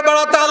বাড়াতে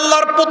বাড়াতে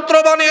আল্লাহর পুত্র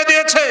বানিয়ে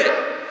দিয়েছে।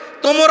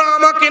 তোমরা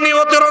আমাকে নিয়ে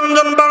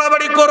অতিরঞ্জন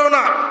বাড়াবাড়ি করো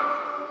না।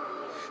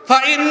 ফা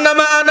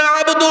ইন্নামা আনা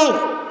আবদু,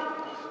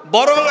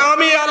 বরং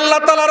আমি আল্লাহ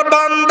তাআলার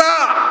বান্দা।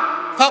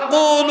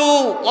 ফাকুলু,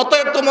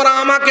 অতএব তোমরা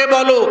আমাকে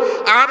বলো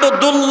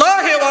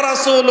আবদুল্লাহ ওয়া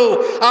রাসূলু,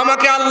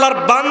 আমাকে আল্লাহর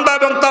বান্দা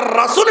এবং তার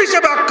রাসূল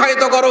হিসেবে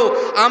আখ্যায়িত করো,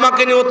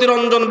 আমাকে নিয়ে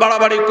অতিরঞ্জন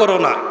বাড়াবাড়ি করো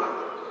না।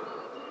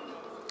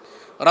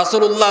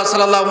 রাসূলুল্লাহ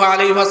সাল্লাল্লাহু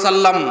আলাইহি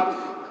ওয়াসাল্লাম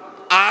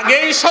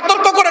আগেই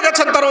সতর্ক করে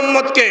গেছেন তার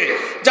উম্মতকে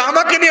যে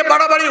আমাকে নিয়ে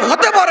বাড়াবাড়ি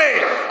হতে পারে,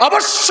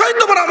 অবশ্যই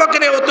তোমরা আমাকে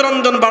নিয়ে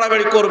অতিরঞ্জন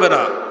বাড়াবাড়ি করবে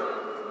না।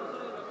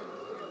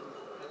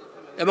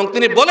 এবং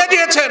তিনি বলে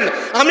দিয়েছেন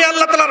আমি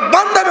আল্লাহ তাআলার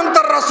বান্দা এবং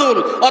তার রাসূল,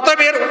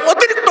 অতএব এর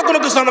অতিরিক্ত কোনো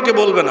কিছু আমাকে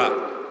বলবে না।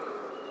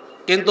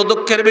 কিন্তু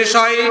দুঃখের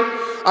বিষয়,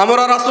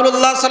 আমরা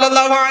রাসূলুল্লাহ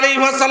সাল্লাল্লাহু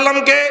আলাইহি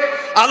ওয়াসাল্লামকে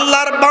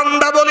আল্লাহর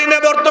বান্দা বলি না।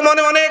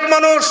 বর্তমানে অনেক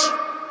মানুষ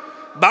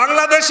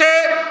বাংলাদেশে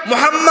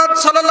মুহাম্মদ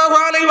সাল্লাল্লাহু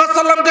আলাইহি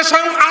ওয়াসাল্লামকে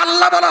স্বয়ং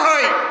আল্লাহ বলা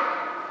হয়।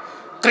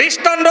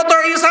 খ্রিস্টানরা তো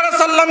ঈসা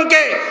আলাইহিস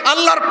সালামকে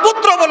আল্লাহর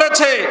পুত্র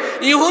বলেছে,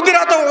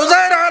 ইহুদিরা তো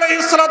উযায়ের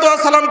আলাইহিস সালাতু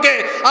ওয়াস সালামকে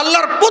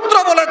আল্লাহর পুত্র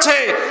বলেছে,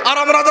 আর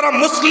আমরা যারা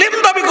মুসলিম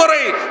দাবি করে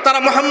তারা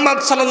মুহাম্মদ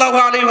সাল্লাল্লাহু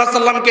আলাইহি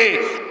ওয়াসাল্লামকে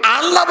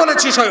আল্লাহ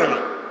বলেছি স্বয়ং।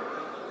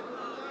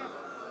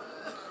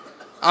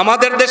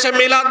 আমাদের দেশে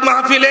মিলাদ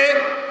মাহফিলে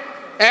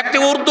একটি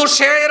উর্দু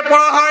শের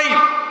পড়া হয়,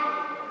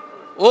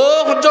 ও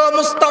जो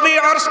मुस्तवी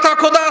अर्श था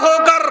खुदा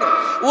होकर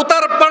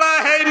उतर पड़ा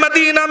है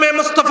मदीना में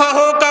मुस्तफा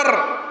होकर।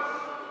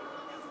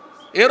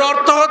 এর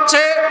অর্থ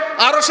হচ্ছে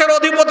আরশের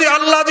অধিপতি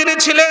আল্লাহ যিনি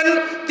ছিলেন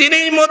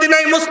তিনিই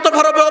মদিনায়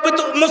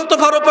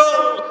মুস্তাফার উপর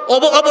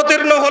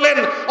অবতীর্ণ হলেন,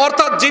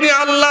 অর্থাৎ যিনি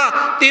আল্লাহ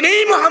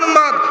তিনিই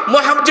মুহাম্মদ,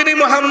 যিনি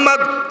মুহাম্মদ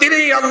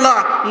তিনিই আল্লাহ।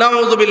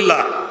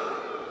 নাউযুবিল্লাহ।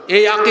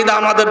 এই আকীদা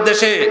আমাদের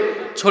দেশে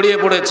ছড়িয়ে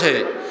পড়েছে।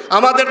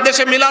 আমাদের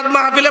দেশে মিলাদ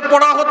মাহফিলে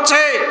পড়া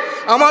হচ্ছে।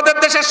 আমাদের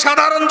দেশের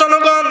সাধারণ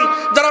জনগণ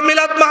যারা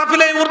মিলাদ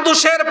মাহফিলে উর্দু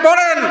শের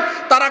পড়েন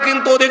তারা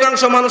কিন্তু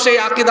অধিকাংশ মানুষ এই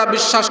আকীদা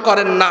বিশ্বাস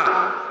করেন না,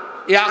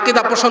 এই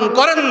আকীদা পোষণ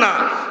করেন না।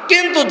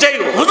 কিন্তু যেই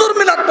হুজুর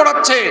মিলাদ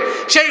পড়াচ্ছে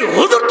সেই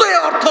হুজুর তো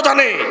এর অর্থ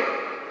জানে,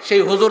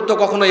 সেই হুজুর তো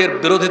কখনো এর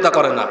বিরোধিতা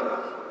করে না।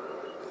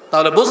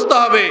 তাহলে বুঝতে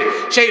হবে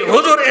সেই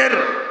হুজুর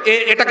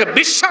এটাকে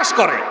বিশ্বাস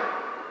করে।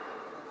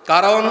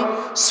 কারণ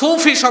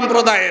সুফি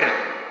সম্প্রদায়ের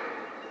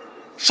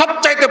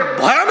সবচাইতে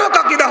ভয়ানক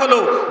আকীদা হলো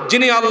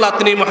যিনি আল্লাহ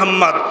তিনি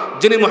মুহাম্মদ,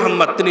 যিনি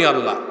মুহাম্মদ তিনি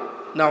আল্লাহ।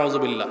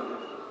 নাউযুবিল্লাহ।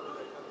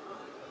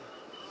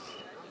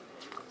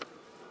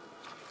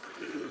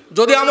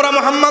 যদি আমরা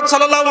মুহাম্মদ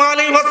সাল্লাল্লাহু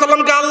আলাইহি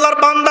ওয়াসাল্লামকে আল্লাহর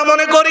বান্দা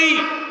মনে করি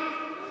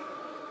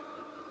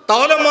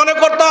তাহলে মনে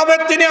করতে হবে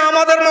তিনি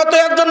আমাদের মতো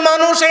একজন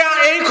মানুষ।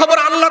 এই খবর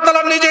আল্লাহ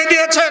তাআলা নিজেই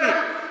দিয়েছেন।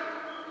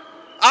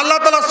 আল্লাহ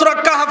তাআলা সূরা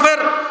কাহফের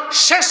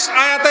শেষ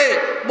আয়াতে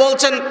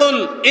বলছেন, কুল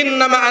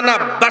ইন্নামা আনা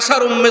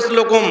বাশারুম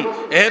মিসলুকুম,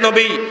 হে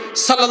নবী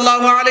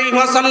সাল্লাল্লাহু আলাইহি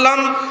ওয়াসাল্লাম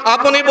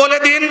আপনি বলে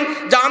দিন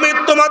যে আমি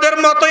তোমাদের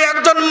মতোই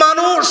একজন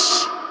মানুষ।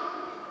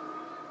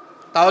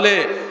 তাহলে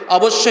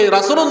অবশ্যই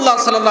রাসূলুল্লাহ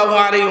সাল্লাল্লাহু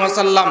আলাইহি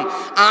ওয়াসাল্লাম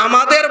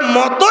আমাদের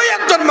মতোই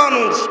একজন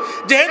মানুষ।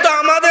 যেহেতু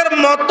আমাদের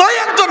মতোই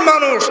একজন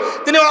মানুষ,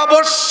 তিনি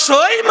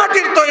অবশ্যই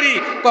মাটির তৈরি,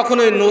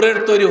 কখনোই নূরের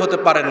তৈরি হতে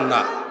পারেন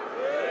না।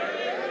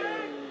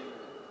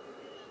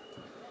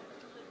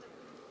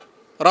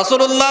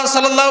 রাসূলুল্লাহ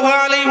সাল্লাল্লাহু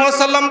আলাইহি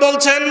ওয়াসাল্লাম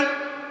বলছেন,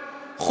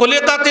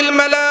 খুলিকাতিল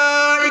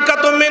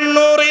মালাইকাতু মিন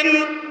নূরিন,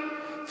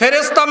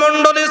 ফেরেশতা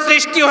মণ্ডলী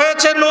সৃষ্টি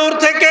হয়েছে নূর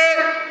থেকে।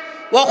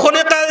 ওয়া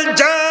খুলিকাল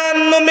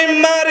জান্নু মিন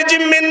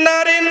মারজিম মিন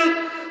নারিন,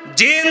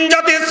 জিন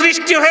জাতি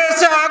সৃষ্টি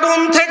হয়েছে আগুন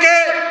থেকে।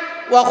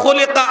 ওয়া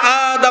খুলিকা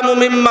আদামু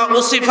মিম্মা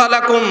উসিফা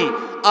লাকুম,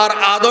 আর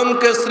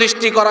আদমকে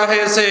সৃষ্টি করা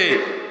হয়েছে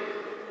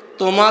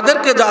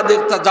তোমাদেরকে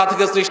যা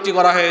থেকে সৃষ্টি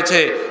করা হয়েছে,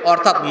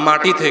 অর্থাৎ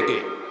মাটি থেকে।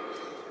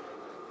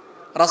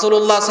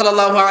 রাসূলুল্লাহ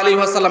সাল্লাল্লাহু আলাইহি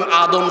ওয়াসাল্লাম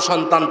আদম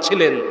সন্তান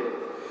ছিলেন।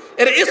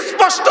 এর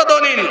স্পষ্ট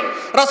দলিল,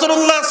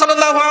 রাসূলুল্লাহ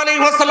সাল্লাল্লাহু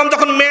আলাইহি ওয়াসাল্লাম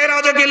যখন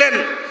মেরাজে গেলেন,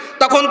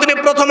 তখন তিনি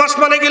প্রথম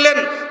আসমানে গেলেন,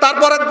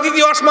 তারপরে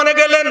দ্বিতীয় আসমানে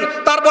গেলেন,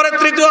 তারপরে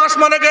তৃতীয়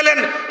আসমানে গেলেন,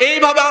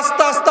 এইভাবে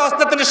আস্তে আস্তে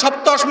আস্তে তিনি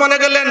সপ্তম আসমানে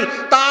গেলেন,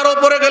 তার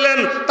উপরে গেলেন,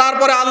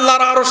 তারপরে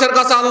আল্লাহর আরশের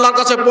কাছে আল্লাহর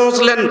কাছে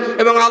পৌঁছলেন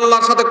এবং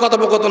আল্লাহর সাথে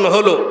কথোপকথন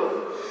হলো।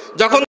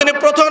 যখন তিনি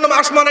প্রথম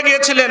আসমানে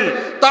গিয়েছিলেন,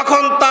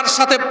 তখন তার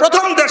সাথে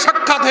প্রথম যে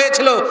সাক্ষাৎ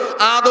হয়েছিল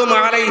আদম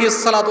আলাইহিস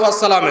সালাতু ওয়াস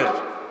সালামের।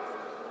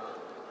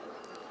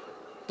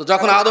 তো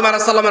যখন আদম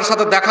আলাইহিস সালামের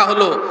সাথে দেখা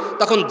হলো,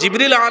 তখন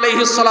জিবরিল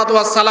আলাইহিস সালাতু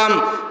ওয়াস সালাম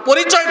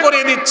পরিচয়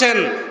করিয়ে দিচ্ছেন।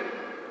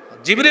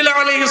 জিবরিল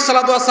আলাইহিস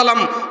সালাতু ওয়াস সালাম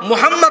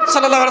মুহাম্মদ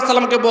সাল্লাল্লাহু আলাইহি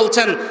সাল্লামকে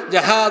বলছেন যে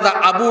হাদা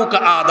আবুকা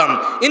আদম,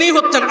 ইনি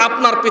হচ্ছেন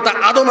আপনার পিতা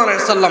আদম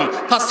আলাইহিস সালাম,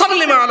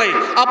 ফাসাল্লিম আলাইহি,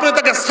 আপনি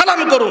তাকে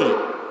সালাম করুন।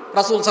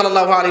 রাসূল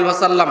সাল্লাল্লাহু আলাইহি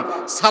ওয়াসাল্লাম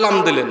সালাম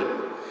দিলেন।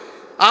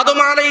 আদম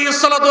আলাইহিস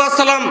সালাতু ওয়াস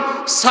সালাম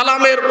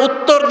সালামের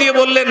উত্তর দিয়ে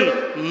বললেন,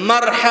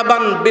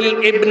 মারহাবান বিল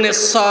ইবনে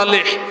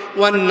সালেহ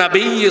ওয়ান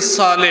নাবিয়্যিস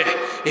সালেহ,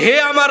 হে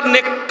আমার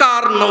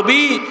নেককার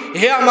নবী,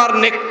 হে আমার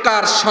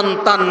নেককার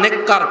সন্তান,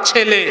 নেককার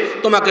ছেলে,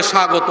 তোমাকে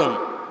স্বাগতম।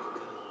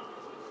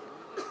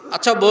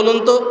 আচ্ছা বলুন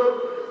তো,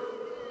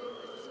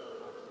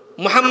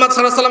 মুহাম্মদ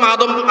সাল্লাল্লাহু আলাইহি ওয়াসাল্লাম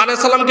আদম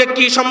আলাইহিস সালামকে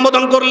কি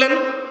সম্বোধন করলেন?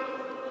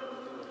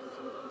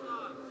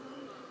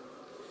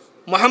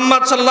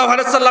 মুহাম্মদ সাল্লাল্লাহু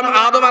আলাইহি সাল্লাম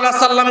আদম আলাইহিস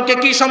সালামকে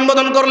কি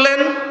সম্বোধন করলেন?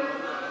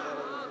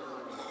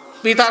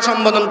 পিতা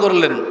সম্বোধন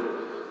করলেন।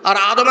 আর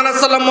আদম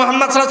আলাইহিস সালাম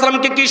মুহাম্মদ সাল্লাল্লাহু আলাইহি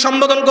সাল্লামকে কি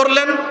সম্বোধন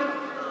করলেন?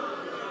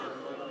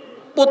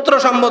 পুত্র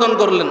সম্বোধন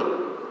করলেন।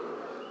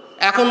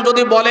 এখন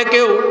যদি বলে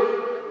কেউ,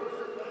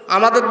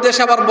 আমাদের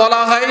দেশে আবার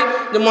বলা হয়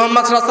যে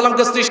মুহাম্মদ সাল্লাল্লাহু আলাইহি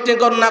সাল্লামকে সৃষ্টি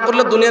না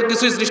করলে দুনিয়ার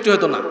কিছুই সৃষ্টি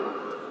হতো না।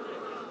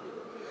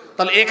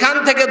 তাহলে এখান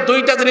থেকে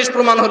দুইটা জিনিস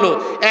প্রমাণ হলো,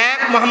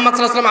 এক, মুহাম্মদ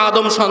সাল্লাল্লাহু আলাইহি সাল্লাম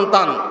আদম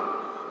সন্তান,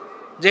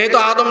 যেহেতু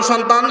আদম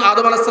সন্তান,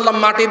 আদম আলাইহিস সালাম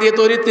মাটি দিয়ে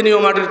তৈরি, তিনিও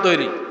মাটির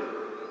তৈরি।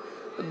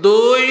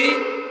 দুই,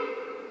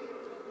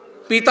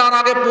 পিতার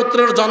আগে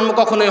পুত্রের জন্ম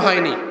কখনোই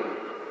হয়নি,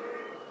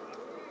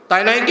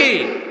 তাই নয় কি?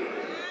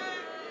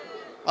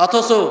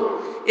 অথচ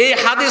এই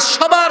হাদিস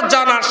সবার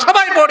জানা,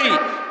 সবাই পড়ি,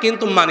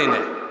 কিন্তু মানি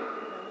না।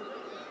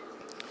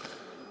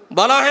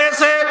 বলা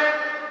হয়েছে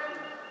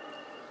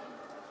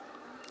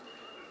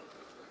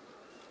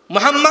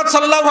মুহাম্মদ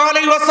সাল্লাল্লাহু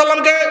আলাইহি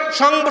ওয়াসাল্লামকে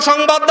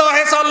সংবাদ দেওয়া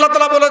হয়েছে, আল্লাহ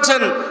তাআলা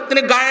বলেছেন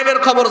তিনি গায়েবের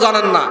খবর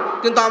জানেন না,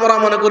 কিন্তু আমরা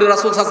মনে করি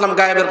রাসূল সাল্লাল্লাহু আলাইহি ওয়াসাল্লাম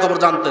গায়েবের খবর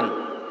জানতেন।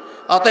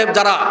 অতএব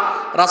যারা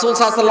রাসূল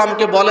সাল্লাল্লাহু আলাইহি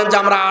ওয়াসাল্লামকে বলেন যে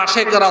আমরা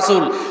আশিক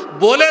রাসূল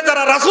বলে,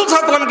 যারা রাসূল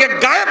সাল্লাল্লাহু আলাইহি ওয়াসাল্লামকে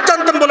গায়েব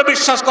জানতেন বলে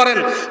বিশ্বাস করেন,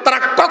 তারা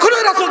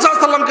কখনোই রাসূল সাল্লাল্লাহু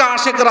আলাইহি ওয়াসাল্লামকে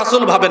আশিক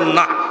রাসূল ভাবেন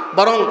না,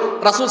 বরং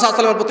রাসূল সাল্লাল্লাহু আলাইহি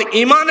ওয়াসাল্লামের প্রতি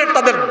ঈমানের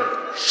তাদের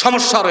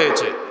সমস্যা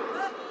রয়েছে।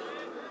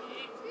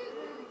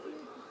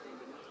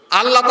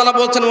 আল্লাহ তাআলা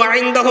বলছেন ওয়া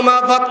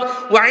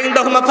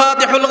ইনদাহু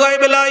মাফাতিহুল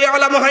গায়ব লা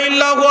ইয়ালামুহা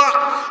ইল্লা হুয়া,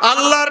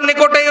 আল্লাহর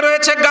নিকটেই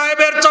রয়েছে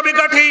গায়েবের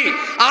চাবিকাঠি,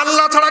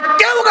 আল্লাহ ছাড়া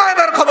কেউ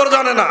গায়েবের খবর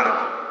জানে না।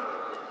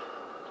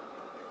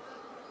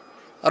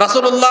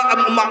 রাসূলুল্লাহ,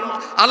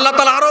 আল্লাহ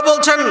তাআলা আরো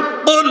বলছেন,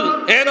 কুল,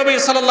 হে নবী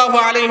সাল্লাল্লাহু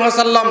আলাইহি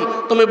ওয়াসাল্লাম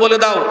তুমি বলে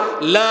দাও,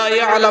 লা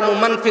ইয়ালামু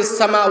মান ফিস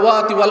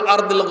সামাওয়াতি ওয়াল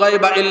আরদিল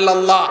গায়বা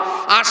ইল্লাল্লাহ,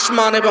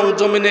 আসমান এবং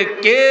জমিনে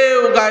কেউ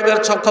গায়েবের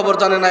সব খবর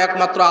জানে না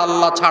একমাত্র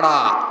আল্লাহ ছাড়া।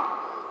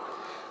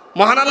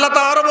 মহান আল্লাহ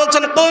তাআলা আরো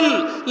বলছেন, কুল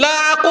লা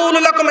আকুলু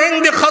লাকুম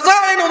ইনদি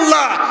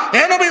খাযাইনুল্লাহ,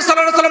 হে নবী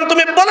সাল্লাল্লাহু আলাইহি ওয়াসাল্লাম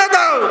তুমি বলে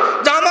দাও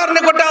যে আমার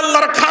নিকটে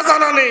আল্লাহর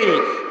খাজানা নেই,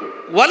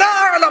 ওয়ালা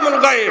আ'লামুল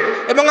গায়ব,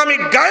 এবং আমি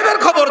গায়েবের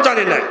খবর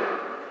জানি না।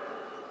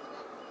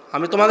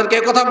 আমি তোমাদেরকে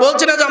এই কথা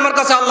বলছি না যে আমার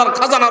কাছে আল্লাহর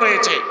খাজানা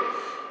রয়েছে,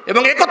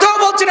 এবং এই কথাও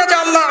বলছি না যে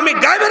আল্লাহ আমি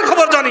গায়েবের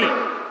খবর জানি।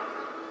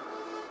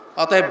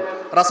 অতএব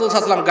রাসূল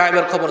সাল্লাল্লাহু আলাইহি ওয়াসাল্লাম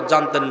গায়েবের খবর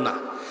জানতেন না।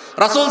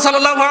 রাসূল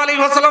সাল্লাল্লাহু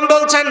আলাইহি ওয়াসাল্লাম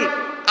বলছেন,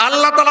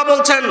 আল্লাহ তাআলা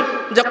বলছেন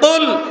যে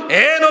কুল,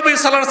 হে নবী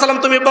সাল্লাল্লাহু আলাইহি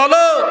ওয়াসাল্লাম তুমি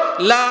বলো,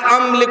 লা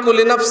আমলিকু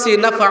লিনাফসি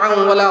নাফআন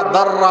ওয়ালা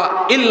দাররা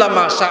ইল্লা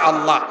মা শা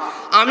আল্লাহ,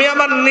 আমি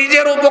আমার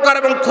নিজের উপকার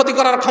এবং ক্ষতি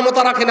করার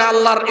ক্ষমতা রাখি না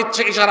আল্লাহর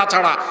ইচ্ছা ইশারা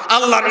ছাড়া,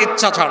 আল্লাহর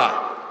ইচ্ছা ছাড়া।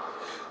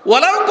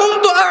 ওয়ালাউ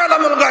কুনতু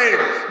আ'লামুল গায়ব,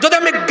 যদি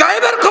আমি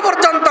গায়েবের খবর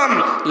জানতাম,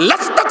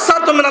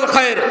 লাস্তাকসারতু মিনাল খায়র,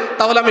 খায়র,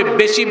 তাহলে আমি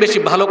বেশি বেশি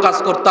ভালো কাজ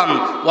করতাম।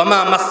 ওয়ামা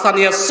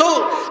মাসানিয়াস সু,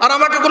 আর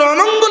আমাকে কোনো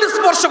অমঙ্গল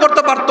স্পর্শ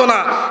করতে পারতো না।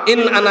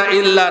 ইন আনা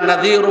ইল্লা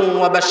নাযীরুন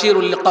ওয়া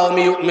বাশীরুল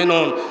লিকাওমি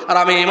ইউমিনুন, আর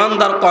আমি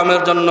ঈমানদার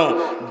কওমের জন্য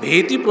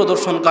ভীতি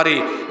প্রদর্শনকারী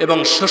এবং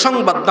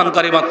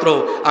সুসংবাদদানকারী মাত্র,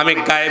 আমি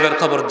গায়েবের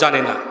খবর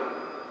জানি না।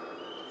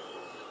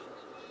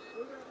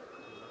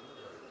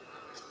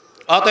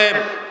 অতএব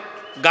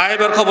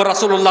গায়েবের খবর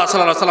রাসূলুল্লাহ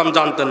সাল্লাল্লাহু আলাইহি ওয়াসাল্লাম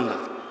জানতেন না।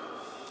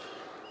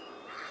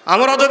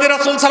 আমরা যদি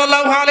রাসূল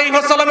সাল্লাল্লাহু আলাইহি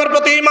ওয়াসাল্লামের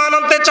প্রতি ঈমান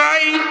আনতে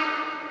চাই,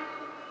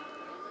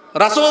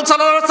 রাসূল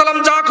সাল্লাল্লাহু আলাইহি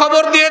ওয়াসাল্লাম যা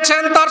খবর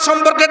দিয়েছেন, তার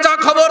সম্পর্কে যা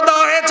খবর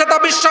দেওয়া হয়েছে তা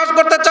বিশ্বাস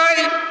করতে চাই,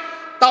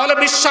 তাহলে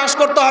বিশ্বাস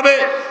করতে হবে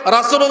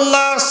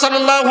রাসূলুল্লাহ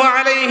সাল্লাল্লাহু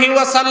আলাইহি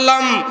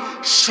ওয়াসাল্লাম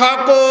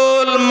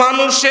সকল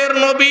মানুষের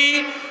নবী,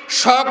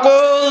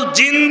 সকল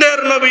জিনদের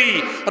নবী।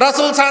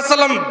 রাসূল সাল্লাল্লাহু আলাইহি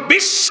ওয়াসাল্লাম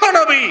বিশ্ব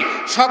নবী,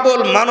 সকল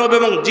মানব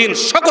এবং জিন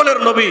সকলের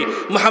নবী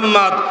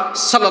মুহাম্মদ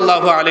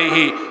সাল্লাল্লাহু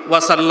আলাইহি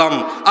ওয়াসাল্লাম।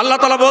 আল্লাহ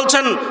তাআলা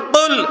বলছেন,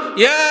 কুল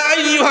ইয়া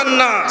আইয়ুহান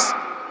নাস,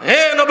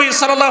 হে নবী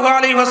সাল্লাল্লাহু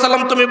আলাইহি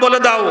ওয়াসাল্লাম তুমি বলে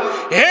দাও,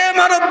 হে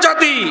মানব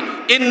জাতি,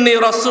 ইন্নী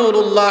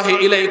রাসূলুল্লাহি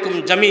ইলাইকুম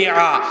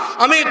জামিআ,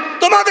 আমি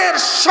তোমাদের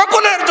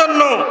সকলের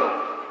জন্য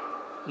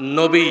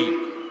নবী,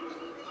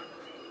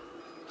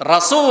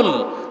 রাসূল,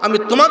 আমি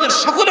তোমাদের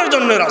সকলের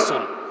জন্য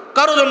রাসূল,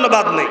 কারো জন্য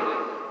বাদ নেই।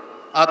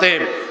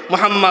 অতএব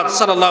মুহাম্মদ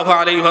সাল্লাল্লাহু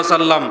আলাইহি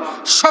ওয়াসাল্লাম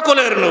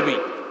সকলের নবী।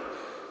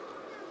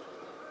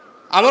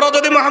 আমরা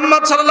যদি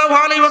মুহাম্মদ সাল্লাল্লাহু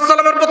আলাইহি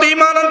ওয়াসাল্লামের প্রতি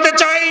ঈমান আনতে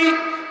চাই,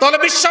 তাহলে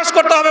বিশ্বাস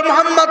করতে হবে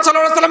মুহাম্মদ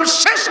সাল্লাল্লাহু আলাইহি ওয়াসাল্লাম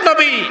শেষ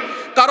নবী।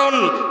 কারণ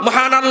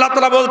মহান আল্লাহ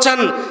তাআলা বলছেন,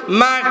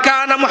 মা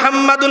কানা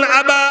মুহাম্মাদুন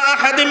আবা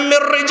আহাদিম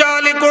মির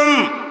রিজালিকুম,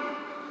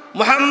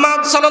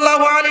 মুহাম্মদ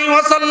সাল্লাল্লাহু আলাইহি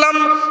ওয়াসাল্লাম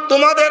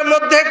তোমাদের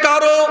মধ্যে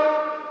কারো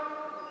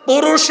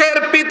পুরুষের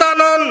পিতা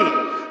নন,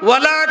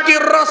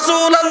 ওয়ালাকির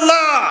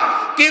রাসূলুল্লাহ,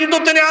 কিন্তু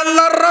তিনি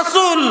আল্লাহর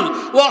রাসূল,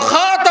 ওয়া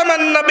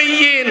খাতামান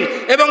নাবিয়্যিন,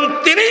 এবং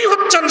তিনিই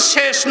হচ্ছেন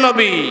শেষ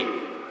নবী।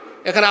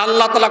 এখানে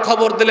আল্লাহ তাআলা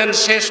খবর দিলেন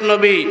শেষ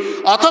নবী,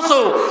 অথচ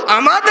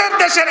আমাদের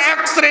দেশের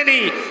এক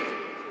শ্রেণী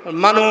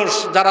মানুষ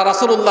যারা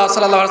রাসূলুল্লাহ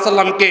সাল্লাল্লাহু আলাইহি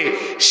সাল্লামকে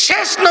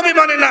শেষ নবী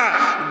মানে না,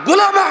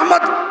 গোলাম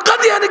আহমদ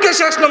কাদিয়ানীকে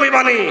শেষ নবী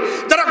মানে।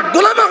 যারা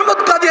গোলাম আহমদ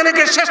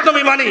কাদিয়ানীকে শেষ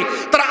নবী মানে,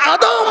 তারা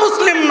আদৌ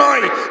মুসলিম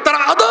নয়, তারা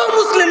আদৌ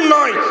মুসলিম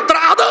নয়, তারা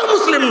আদৌ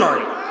মুসলিম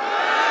নয়।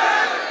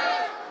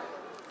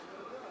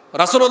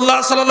 রাসূলুল্লাহ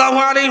সাল্লাল্লাহু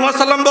আলাইহি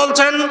ওয়াসাল্লাম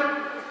বলছেন,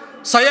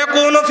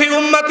 সায়াকুনু ফি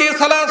উম্মতি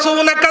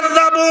 30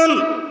 কাযযাবুন,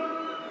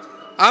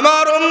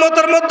 আমার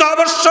উম্মতের মধ্যে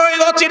অবশ্যই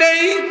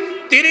অচিরেই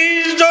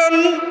 30 জন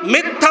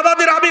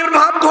মিথ্যাবাদীর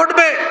আবির্ভাব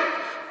ঘটবে।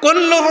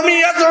 কুল্লুহুম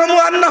ইয়াজুমু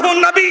আন্নাহু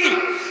নবী,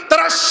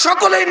 তারা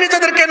সকলেই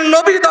নিজেদেরকে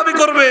নবী দাবি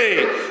করবে।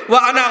 ওয়া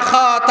আনা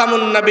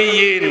খাতামুন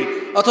নাবিয়্যিন,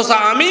 অথচ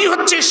আমি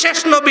হচ্ছি শেষ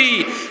নবী।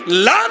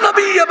 লা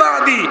নবিয়্যা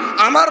বাদি,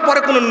 আমার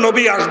পরে কোনো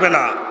নবী আসবে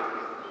না।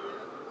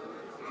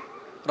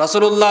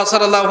 রাসূলুল্লাহ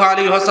সাল্লাল্লাহু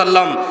আলাইহি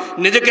ওয়াসাল্লাম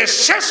নিজেকে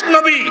শেষ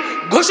নবী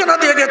ঘোষণা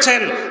দিয়ে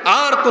গেছেন,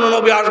 আর কোন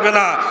নবী আসবে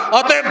না।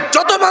 অতএব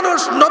যত মানুষ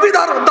নবী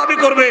দাবি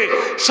করবে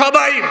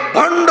সবাই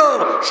ভণ্ড,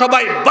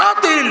 সবাই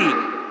বাতিল,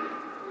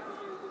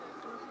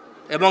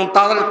 এবং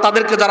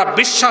তাদেরকে যারা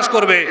বিশ্বাস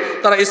করবে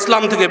তারা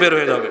ইসলাম থেকে বের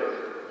হয়ে যাবে।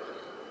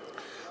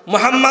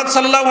 মুহাম্মদ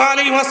সাল্লাল্লাহু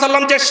আলাইহি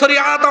ওয়াসাল্লাম যে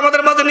শরীয়ত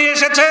আমাদের মাঝে নিয়ে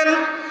এসেছেন,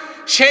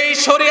 সেই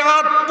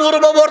শরীয়ত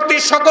পূর্ববর্তী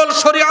সকল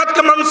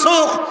শরীয়তকে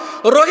মানসুখ,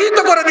 রহিত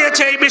করে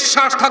দিয়েছে, এই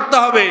বিশ্বাস থাকতে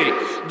হবে।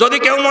 যদি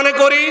কেউ মনে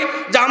করি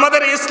যে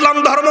আমাদের ইসলাম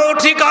ধর্মও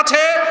ঠিক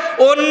আছে,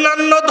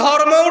 অন্যান্য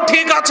ধর্মও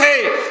ঠিক আছে,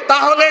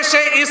 তাহলে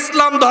সে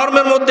ইসলাম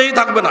ধর্মের মধ্যেই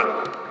থাকবে না।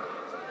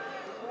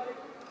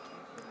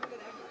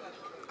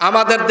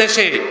 আমাদের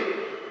দেশে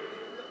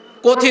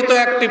কথিত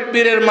একটি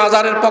পীরের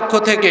মাজারের পক্ষ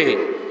থেকে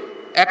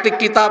একটি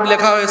কিতাব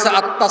লেখা হয়েছে,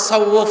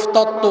 আত-তাসাউফ,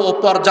 তত্ত্ব ও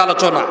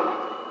পর্যালোচনা।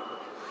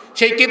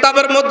 সেই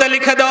কিতাবের মধ্যে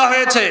লিখে দেওয়া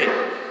হয়েছে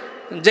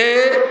যে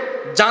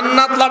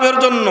জান্নাত লাভের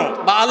জন্য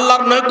বা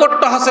আল্লাহর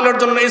নৈকট্য হাসিলের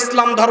জন্য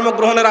ইসলাম ধর্ম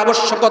গ্রহণের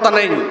আবশ্যকতা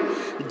নেই।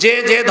 যে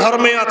যে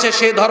ধর্মে আছে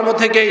সেই ধর্ম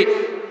থেকেই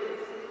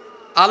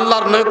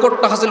আল্লাহর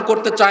নৈকট্য হাসিল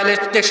করতে চাইলে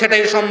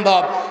সেটাই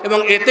সম্ভব, এবং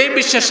এতেই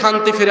বিশ্বে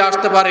শান্তি ফিরে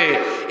আসতে পারে।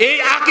 এই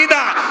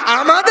আকীদা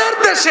আমাদের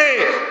দেশে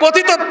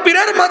কথিত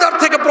পীরের মাজার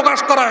থেকে প্রকাশ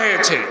করা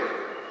হয়েছে।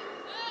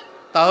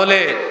 তাহলে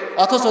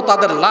অথচ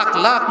তাদের লাখ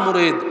লাখ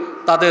মুরিদ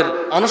তাদের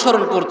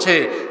অনুসরণ করছে,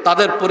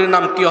 তাদের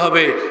পরিণাম কি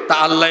হবে তা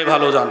আল্লাহই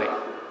ভালো জানে।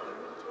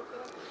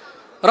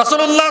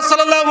 রাসূলুল্লাহ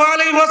সাল্লাল্লাহু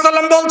আলাইহি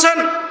ওয়াসাল্লাম বলছেন,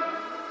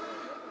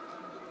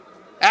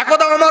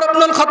 একদা ওমর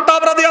ইবনুল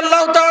খাত্তাব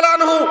রাদিয়াল্লাহু তাআলা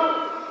আনহু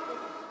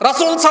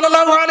রাসূল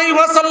সাল্লাল্লাহু আলাইহি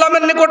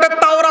ওয়াসাল্লামের নিকটে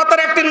তাওরাতের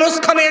একটি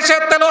নুসখা নিয়ে এসে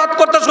তেলাওয়াত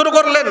করতে শুরু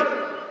করলেন।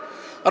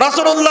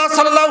 রাসূলুল্লাহ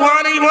সাল্লাল্লাহু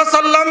আলাইহি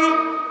ওয়াসাল্লাম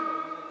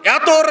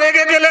এত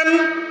রেগে গেলেন,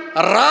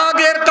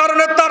 রাগের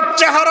কারণে তার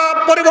চেহারা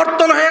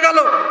পরিবর্তন হয়ে গেল।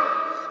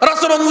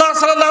 রাসূলুল্লাহ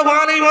সাল্লাল্লাহু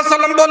আলাইহি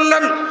ওয়াসাল্লাম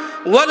বললেন,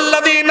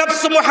 ওয়াল্লাযী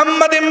নাফসু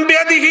মুহাম্মাদিন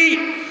বিয়াদিহি,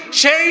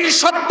 সেই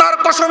সত্তার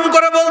কসম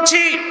করে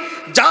বলছি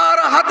যার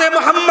হাতে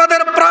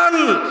মুহাম্মাদের প্রাণ,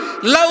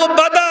 লাউ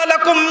বাদা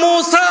লাকুম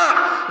মূসা,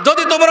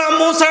 যদি তোমরা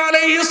মূসা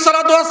আলাইহিস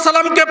সালাতু ওয়াস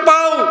সালামকে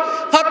পাও,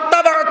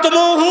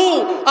 ফাত্তাবাতুমুহু,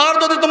 আর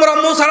যদি তোমরা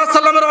মূসা আলাইহিস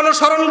সালামের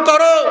অনুসরণ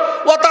করো,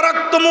 ওয়া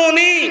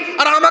তারাকতুমুনি,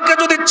 আর আমাকে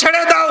যদি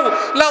ছেড়ে দাও,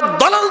 লা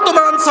দালালতুম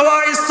আন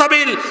সাওয়াইস সাবিল,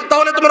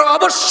 তোমরা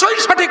অবশ্যই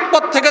সঠিক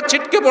পথ থেকে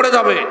ছিটকে পড়ে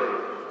যাবে।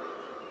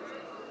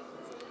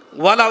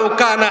 ওয়ালাউ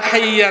কানা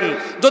হাইয়ান,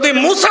 যদি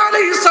মুসা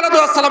আলাইহিস সালাতু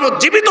ওয়াস সালাম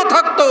জীবিত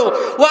থাকতো,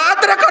 ওয়া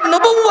আদরাকা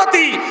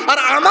নবুওয়াতি, আর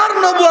আমার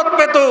নবুয়ত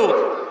পেত,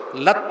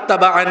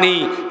 লাত্তাবাআনি,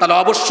 তাহলে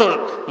অবশ্য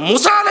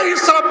মুসা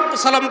আলাইহিস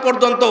সালাম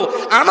পর্যন্ত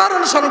আমার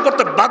অনুসরণ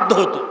করতে বাধ্য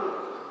হতো।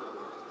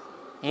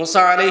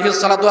 মুসা আলাইহিস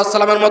সালাতু ওয়াস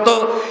সালামের মতো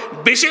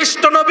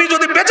বিশিষ্ট নবী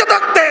যদি বেঁচে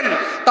থাকতেন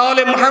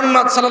তাহলে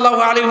মুহাম্মদ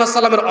সাল্লাল্লাহু আলাইহি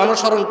ওয়াসাল্লামের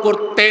অনুসরণ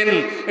করতেন,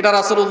 এটা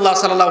রাসূলুল্লাহ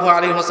সাল্লাল্লাহু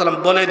আলাইহি ওয়াসাল্লাম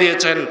বলে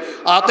দিয়েছেন।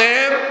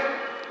 অতএব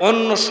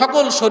অন্য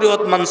সকল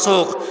শরীয়ত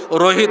মানসুখ,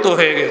 রহিত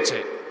হয়ে গেছে।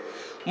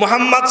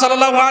 মুহাম্মদ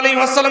সাল্লাল্লাহু আলাইহি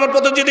ওয়াসাল্লামের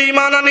প্রতি যদি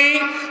ঈমান আনি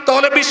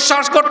তাহলে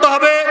বিশ্বাস করতে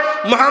হবে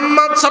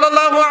মুহাম্মদ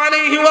সাল্লাল্লাহু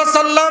আলাইহি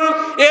ওয়াসাল্লাম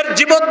এর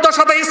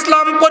জীবদ্দশাতে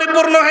ইসলাম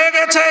পরিপূর্ণ হয়ে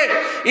গেছে।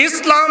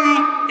 ইসলাম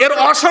এর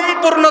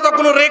অসম্পূর্ণতা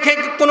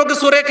কোনো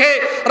কিছু রেখে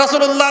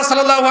রাসূলুল্লাহ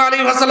সাল্লাল্লাহু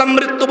আলাইহি ওয়াসাল্লাম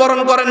মৃত্যুবরণ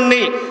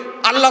করেননি।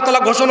 আল্লাহ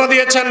তাআলা ঘোষণা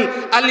দিয়েছেন,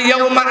 আল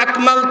ইয়াউমা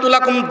আকমালতু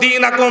লাকুম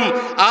দীনাকুম,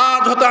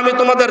 আজ হতে আমি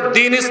তোমাদের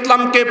দ্বীন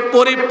ইসলামকে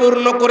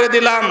পরিপূর্ণ করে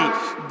দিলাম।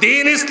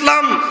 দ্বীন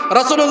ইসলাম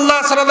রাসূলুল্লাহ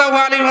সাল্লাল্লাহু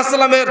আলাইহি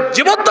ওয়াসাল্লামের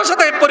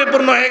জীবদ্দশাতে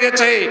পরিপূর্ণ হয়ে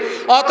গেছে।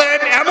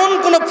 অতএব এমন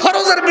কোনো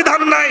ফরজের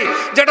বিধান নাই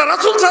যেটা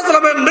রাসূল সাল্লাল্লাহু আলাইহি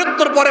ওয়াসাল্লামের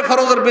মৃত্যুর পরে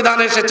ফরজের বিধান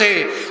এসেছে।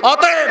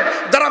 অতএব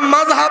যারা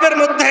মাযহাবের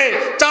মধ্যে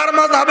চার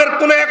মাযহাবের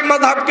কোনো এক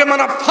মাযহাবকে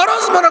মানা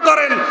ফরজ মনে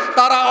করেন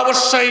তারা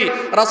অবশ্যই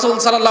রাসূল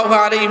সাল্লাল্লাহু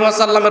আলাইহি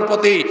ওয়াসাল্লামের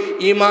প্রতি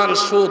ঈমান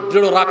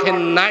সুদৃঢ় রাখেন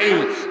নাই।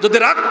 যদি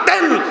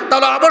রাখতেন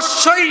তাহলে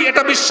অবশ্যই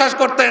এটা বিশ্বাস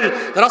করতেন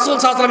রাসূল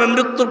সাল্লাল্লাহু আলাইহি ওয়াসাল্লামের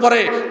মৃত্যুর পরে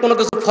কোনো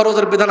কিছু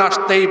ফরজের বিধান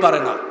আসতেই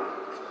পারে না।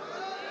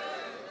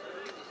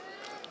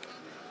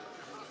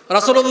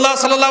 রাসূলুল্লাহ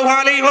সাল্লাল্লাহু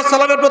আলাইহি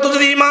ওয়াসাল্লামের প্রতি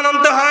যদি ঈমান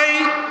আনতে হয়,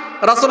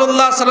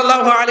 রাসূলুল্লাহ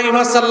সাল্লাল্লাহু আলাইহি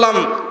ওয়াসাল্লাম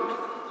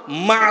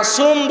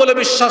মাসুম বলে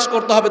বিশ্বাস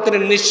করতে হবে, তিনি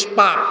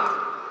নিষ্পাপ,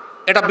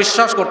 এটা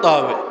বিশ্বাস করতে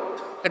হবে।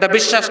 এটা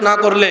বিশ্বাস না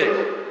করলে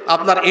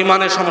আপনার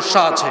ঈমানের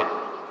সমস্যা আছে।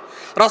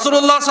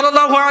 রাসূলুল্লাহ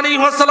সাল্লাল্লাহু আলাইহি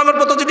ওয়াসাল্লামের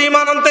প্রতি যদি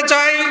ঈমান আনতে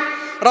চাই,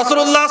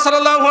 রাসূলুল্লাহ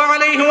সাল্লাল্লাহু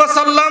আলাইহি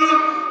ওয়াসাল্লাম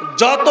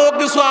যত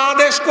কিছু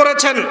আদেশ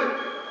করেছেন,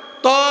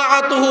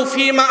 তাআতুহু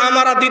ফীমা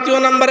আমারা, দ্বিতীয়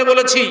নম্বরে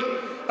বলেছি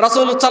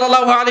রাসূল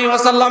সাল্লাল্লাহু আলাইহি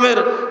ওয়াসাল্লামের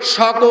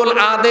সকল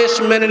আদেশ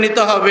মেনে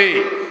নিতে হবে।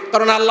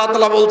 কারণ আল্লাহ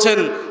তাআলা বলছেন,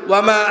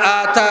 ওয়ামা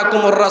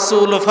আতাকুমুর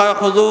রাসূলু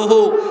ফাখুযুহু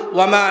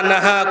ওয়ামা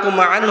নাহাকুম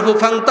আনহু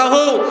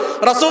ফান্তাহু।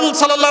 রাসূল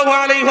সাল্লাল্লাহু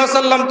আলাইহি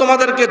ওয়াসাল্লাম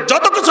তোমাদেরকে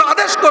যত কিছু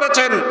আদেশ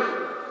করেছেন,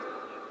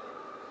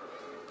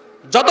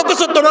 যত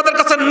কিছু তোমাদের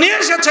কাছে নিয়ে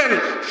এসেছেন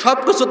সব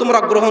কিছু তোমরা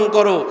গ্রহণ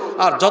করো,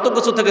 আর যত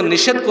কিছু থেকে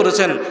নিষেধ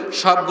করেছেন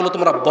সবগুলো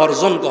তোমরা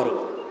বর্জন করো।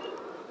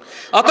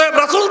 অতএব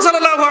রাসূল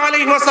সাল্লাল্লাহু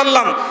আলাইহি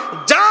ওয়াসাল্লাম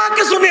যা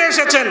কিছু নিয়ে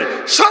এসেছেন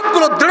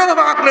সবগুলো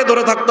দৃঢ়ভাবে আঁকড়ে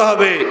ধরে থাকতে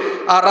হবে।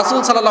 আর রাসূল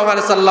সাল্লাল্লাহু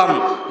আলাইহি ওয়াসাল্লাম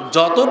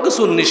যত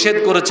কিছু নিষেধ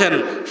করেছেন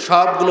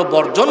সবগুলো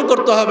বর্জন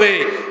করতে হবে।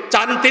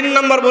 3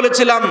 নম্বর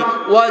বলেছিলাম,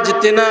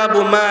 ওয়াজতিনাবু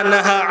মা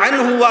নাহা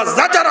আনহু ওয়া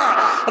জাজারা,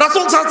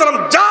 রাসূল সাল্লাল্লাহু আলাইহি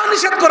ওয়াসাল্লাম যা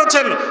নিষেধ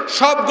করেছেন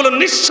সবগুলো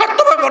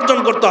নিঃশর্তভাবে বর্জন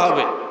করতে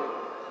হবে।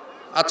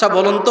 আচ্ছা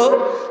বলুন তো,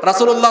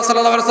 রাসূলুল্লাহ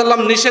সাল্লাল্লাহু আলাইহি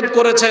ওয়াসাল্লাম নিষেধ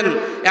করেছেন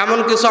এমন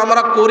কিছু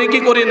আমরা করি কি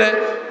করি না?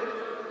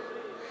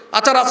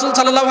 আচ্ছা, রাসূল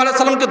সাল্লাল্লাহু আলাইহি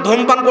ওয়াসাল্লামকে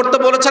ধূমপান করতে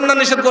বলেছেন না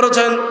নিষেধ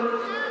করেছেন?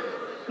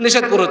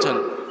 নিষেধ করেছেন।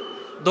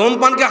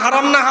 ধূমপান কি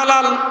হারাম না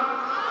হালাল?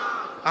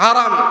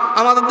 হারাম।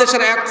 আমাদের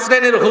দেশের এক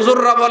শ্রেণীর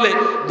হুজুররা বলে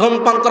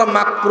ধূমপান করা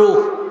মাকরুহ।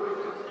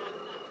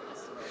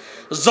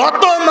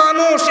 যত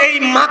মানুষ এই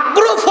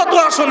মাকরুহ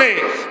ফতোয়া শুনে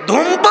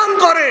ধূমপান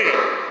করে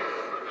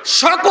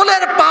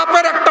সকলের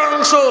পাপের একটা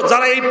অংশ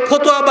যারা এই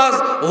ফতোয়াবাজ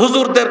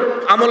হুজুরদের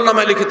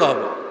আমলনামায় লিখিত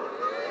হবে।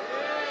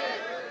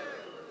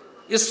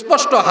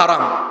 স্পষ্ট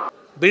হারাম।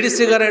 বিড়ি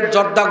সিগারেট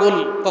জর্দাগুল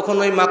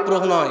কখনোই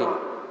মাকরুহ নয়,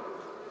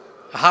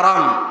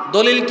 হারাম।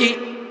 দলিল কি?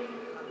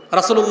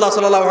 রাসূলুল্লাহ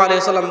সাল্লাল্লাহু আলাইহি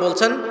ওয়াসাল্লাম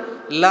বলছেন,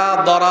 লা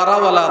দরারা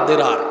ওয়ালা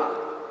দিরার,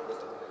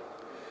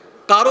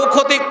 কারো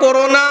ক্ষতি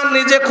করো না,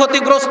 নিজে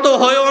ক্ষতিগ্রস্ত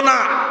হয়েও না।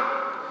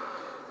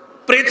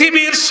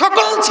 পৃথিবীর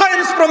সকল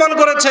সায়েন্স প্রমাণ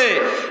করেছে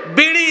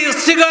বিড়ি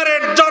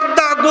সিগারেট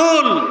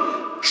জর্দাগুল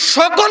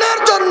সকলের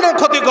জন্য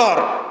ক্ষতিকর,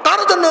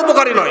 কারোর জন্য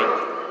উপকারী নয়।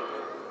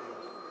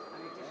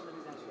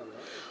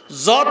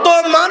 যত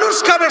মানুষ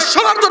খাবে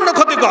সবার জন্য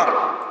ক্ষতিকর।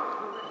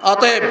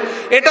 অতএব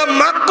এটা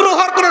মাকরুহ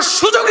হওয়ার কোনো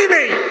সুযোগই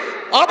নেই,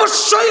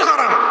 অবশ্যই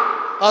হারাম।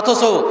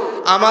 অথচ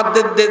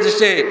আমাদের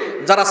দেশে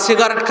যারা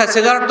সিগারেট খায়,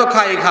 সিগারেট তো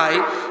খায়,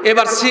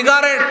 এবার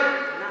সিগারেট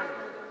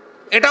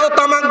এটাও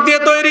তামাক দিয়ে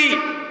তৈরি,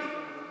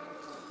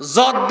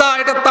 জর্দা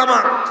এটা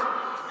তামাক।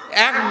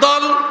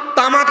 একদল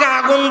তামাকে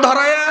আগুন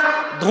ধরায়া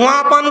ধোঁয়া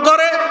পান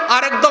করে,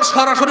 আরেক দল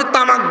সরাসরি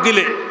তামাক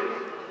গিলে।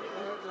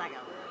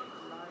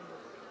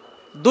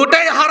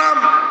 দুটাই হারাম।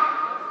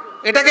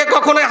 এটাকে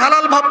কখনোই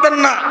হালাল ভাববেন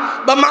না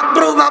বা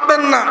মাকরুহ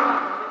ভাববেন না,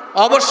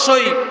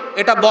 অবশ্যই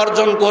এটা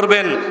বর্জন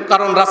করবেন,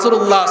 কারণ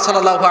রাসূলুল্লাহ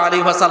সাল্লাল্লাহু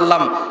আলাইহি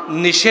ওয়াসাল্লাম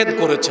নিষেধ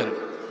করেছেন।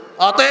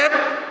 অতএব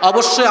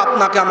অবশ্যই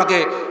আপনাকে আমাকে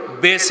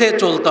বেছে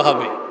চলতে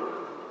হবে।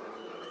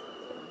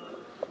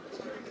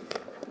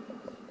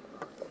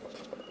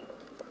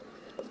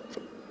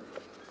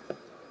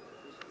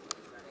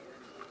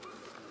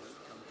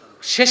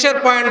 শেষের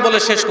পয়েন্ট বলে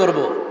শেষ করব।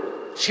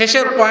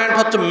 শেষের পয়েন্ট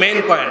হচ্ছে মেইন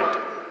পয়েন্ট।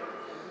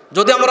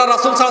 যদি আমরা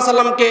রাসূল সাল্লাল্লাহু আলাইহি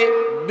ওয়াসাল্লামকে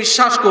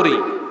বিশ্বাস করি,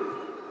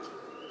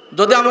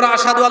 যদি আমরা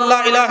আশহাদু আল্লা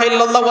ইলাহা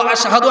ইল্লাল্লাহ ওয়া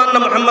আশহাদু আন্না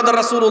মুহাম্মাদার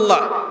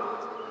রাসূলুল্লাহ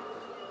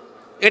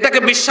এটাকে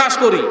বিশ্বাস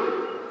করি,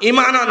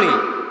 ঈমান আনি,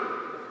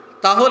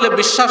 তাহলে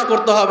বিশ্বাস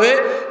করতে হবে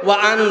ওয়া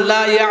আন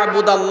লা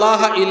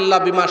ইয়াবুদাল্লাহা ইল্লা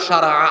বিমা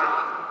শারাআ।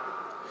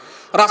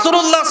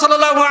 রাসূলুল্লাহ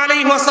সাল্লাল্লাহু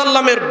আলাইহি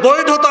ওয়াসাল্লামের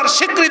বৈধতার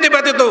স্বীকৃতি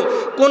ব্যতীত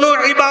কোনো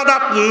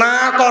ইবাদত না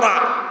করা।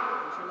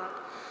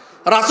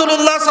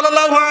 রাসূলুল্লাহ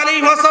সাল্লাল্লাহু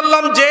আলাইহি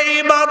ওয়াসাল্লাম যে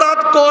ইবাদত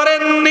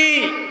করেননি,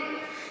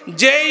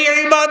 যেই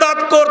ইবাদত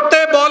করতে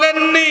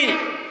বলেননি,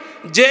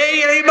 যেই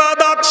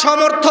ইবাদত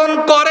সমর্থন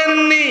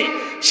করেননি,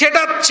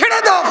 সেটা ছেড়ে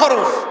দেওয়া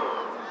ফরজ।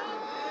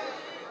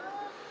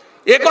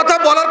 এ কথা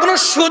বলার কোনো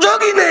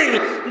সুযোগই নেই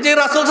যে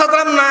রাসূল সাল্লাল্লাহু আলাইহি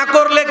ওয়াসাল্লাম না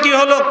করলে কি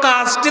হলো,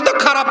 কাজটি তো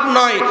খারাপ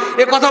নয়,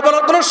 এ কথা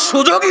বলার কোনো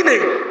সুযোগই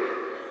নেই।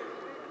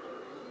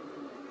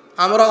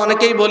 আমরা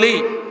অনেকেই বলি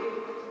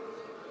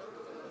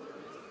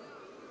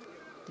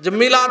যে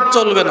মিলাদ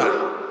চলবে না,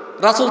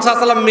 রাসূল সাল্লাল্লাহু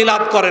আলাইহি ওয়াসাল্লাম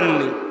মিলাদ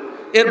করেননি,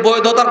 এর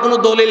বৈধতার কোনো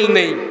দলিল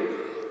নেই।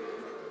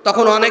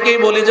 তখন অনেকেই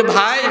বলি যে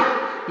ভাই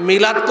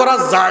মিলাদ করা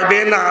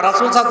যাবে না,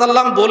 রাসূল সাল্লাল্লাহু আলাইহি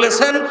ওয়াসাল্লাম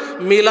বলেছেন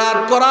মিলাদ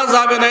করা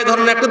যাবে না, এই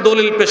ধরনের একটা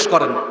দলিল পেশ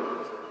করেন।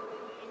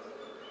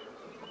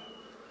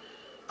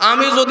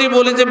 আমি যদি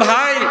বলি যে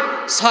ভাই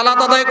সালাত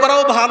আদায়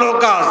করাও ভালো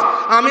কাজ,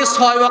 আমি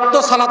 6 ওয়াক্ত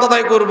সালাত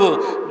আদায় করব,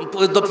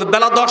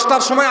 বেলা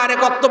 10টার সময়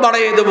আরেক ওয়াক্ত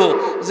বাড়িয়ে দেব,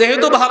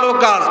 যেহেতু ভালো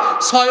কাজ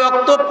 6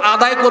 ওয়াক্ত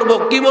আদায় করব,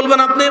 কি বলবেন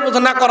আপনি?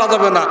 বলছেন না করা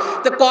যাবে না।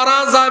 তো করা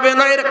যাবে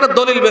না এর একটা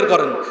দলিল বের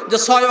করেন যে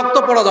 6 ওয়াক্ত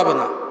পড়া যাবে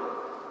না।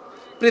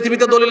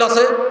 পৃথিবীতে দলিল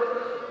আছে?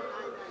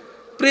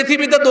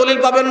 পৃথিবীতে দলিল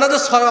পাবেন না যে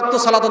 6 ওয়াক্ত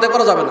সালাত আদায়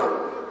করা যাবে না।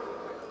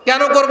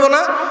 কেন করব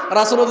না?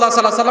 রাসূলুল্লাহ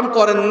সাল্লাল্লাহু আলাইহি ওয়াসাল্লাম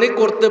করেননি,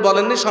 করতে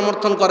বলেননি,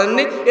 সমর্থন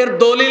করেননি, এর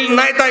দলিল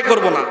নাই, তাই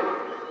করব না।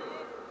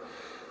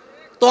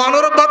 তো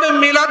অনুরূপভাবে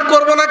মিলাদ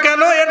করব না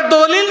কেন? এর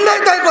দলিল নাই,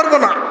 তাই করব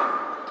না।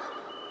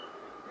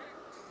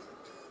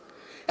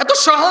 এত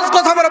সহজ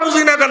কথা আমরা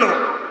বুঝি না কেন?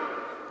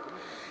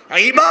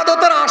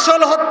 ইবাদতের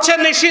আসল হচ্ছে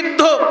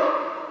নিষিদ্ধ,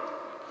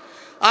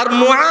 আর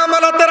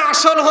মুআমালাতের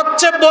আসল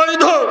হচ্ছে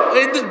বৈধ।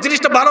 এই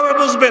জিনিসটা ভালোভাবে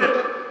বুঝবেন।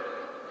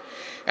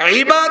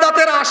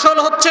 ইবাদতের আসল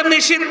হচ্ছে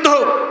নিষিদ্ধ,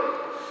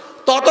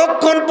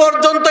 ততক্ষণ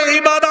পর্যন্ত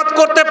ইবাদত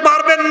করতে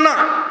পারবেন না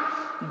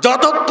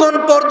যতক্ষণ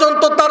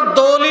পর্যন্ত তার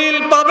দলিল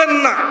পাবেন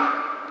না।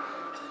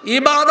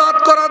 ইবাদত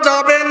করা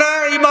যাবে না,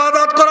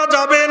 ইবাদত করা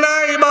যাবে না,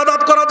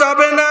 ইবাদত করা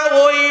যাবে না,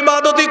 ওই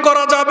ইবাদতই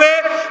করা যাবে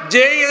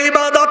যে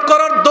ইবাদত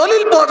করার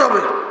দলিল পাওয়া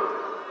যাবে।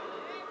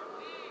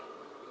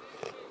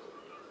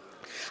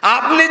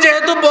 আপনি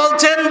যেহেতু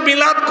বলছেন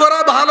মিলাদ করা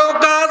ভালো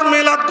কাজ,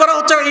 মিলাদ করা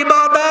হচ্ছে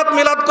ইবাদত,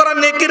 মিলাদ করা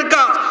নেকির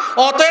কাজ,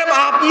 অতএব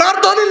আপনার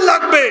দলিল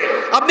লাগবে।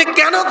 আপনি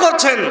কেন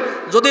করছেন?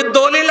 যদি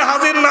দলিল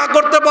হাজির না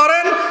করতে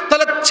পারেন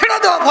তাহলে ছেড়ে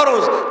দেওয়া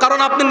ফরজ, কারণ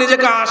আপনি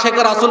নিজেকে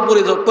আশেকে রাসূল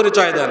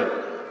পরিচয় দেন।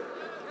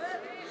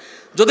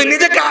 যদি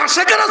নিজেকে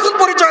আশেকে রাসূল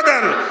পরিচয়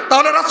দেন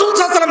তাহলে রাসূল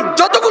সাল্লাল্লাহু আলাইহি ওয়াসাল্লাম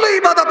যতগুলো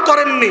ইবাদত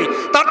করেননি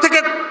তার থেকে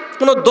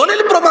কোনো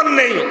দলিল প্রমাণ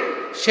নেই,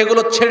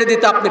 সেগুলো ছেড়ে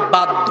দিতে আপনি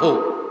বাধ্য।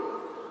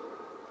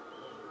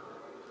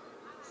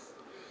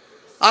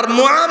 আর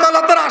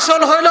মুআমালাতের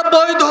আসল হইল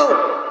বৈধ।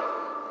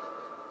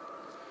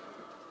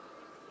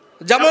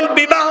 যেমন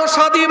বিবাহ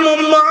শাদী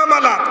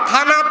মুআমালাত,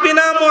 খানা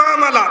পিনা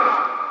মুআমালাত।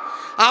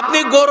 আপনি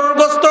গরুর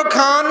গোস্ত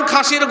খান,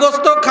 খাসির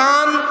গোস্ত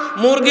খান,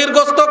 মুরগির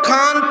গোস্ত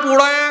খান,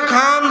 পুড়ায়া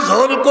খান,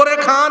 ঝোল করে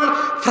খান,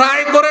 ফ্রাই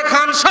করে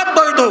খান, সব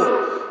বৈধ।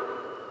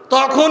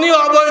 তখনই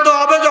অবৈধ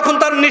হবে যখন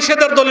তার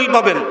নিষেধের দলিল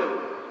পাবেন।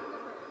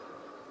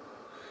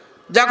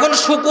 যখন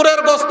শুকুরের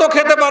গোস্ত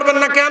খেতে পারবেন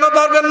না, কেন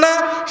পারবেন না?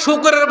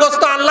 শুকুরের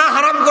গোস্ত আল্লাহ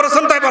হারাম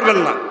করেছেন, তাই পারবেন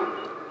না।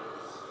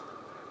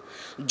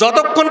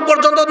 যতক্ষণ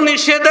পর্যন্ত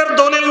নিষেধের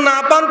দলিল না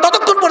পান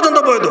ততক্ষণ পর্যন্ত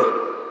বৈধ।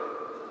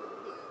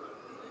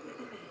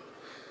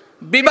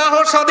 বিবাহ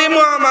শাদী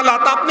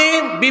মুআমালাত, আপনি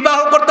বিবাহ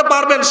করতে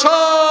পারবেন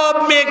সব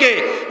মেয়েকে,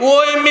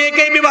 ওই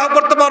মেয়েকেই বিবাহ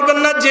করতে পারবেন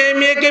না যে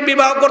মেয়েকে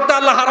বিবাহ করতে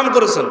আল্লাহ হারাম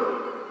করেছেন।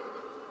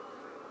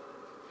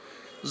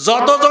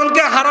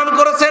 যতজনকে হারাম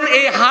করেছেন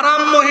এই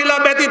হারাম মহিলা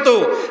ব্যতীত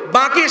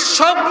বাকি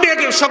সব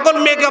মেয়েকে, সকল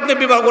মেয়েকে আপনি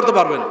বিবাহ করতে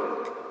পারবেন।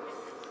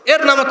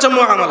 এর নাম হচ্ছে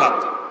মুআমালাত।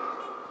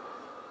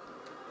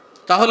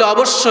 তাহলে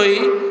অবশ্যই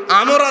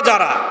আমরা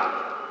যারা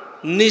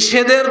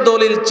নিষেধের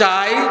দলিল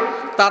চাই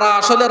তারা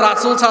আসলে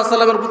রাসূল সাল্লাল্লাহু আলাইহি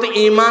ওয়াসাল্লামের প্রতি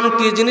ঈমান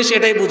কি জিনিস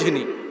এটাই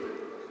বুঝিনি।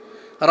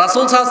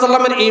 রাসূল সাল্লাল্লাহু আলাইহি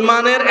ওয়াসাল্লামের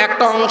ঈমানের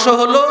একটা অংশ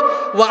হলো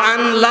ওয়া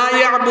আন লা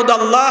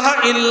ইয়াবুদাল্লাহা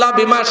ইল্লা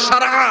বিমা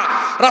শারআ।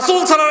 রাসূল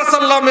সাল্লাল্লাহু আলাইহি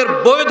ওয়াসাল্লামের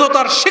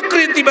বৈধতার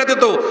স্বীকৃতি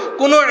ব্যতীত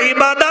কোনো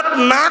ইবাদত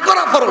না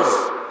করা ফরজ।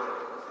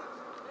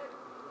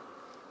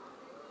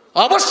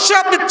 অবশ্যই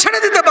আপনি ছেড়ে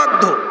দিতে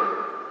বাধ্য।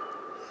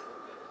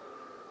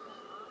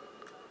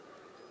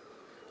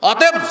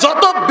 অতএব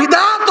যত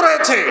বিদআত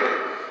রয়েছে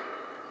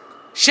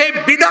সেই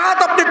বিদআত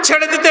আপনি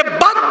ছেড়ে দিতে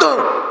বাধ্য।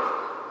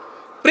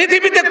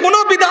 পৃথিবীতে কোনো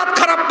বিদআত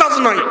খারাপ কাজ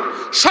নয়,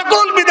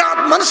 সকল বিদআত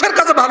মানুষের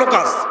কাছে ভালো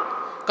কাজ।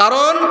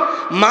 কারণ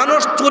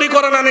মানুষ চুরি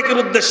করে না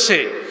নেকির উদ্দেশ্যে,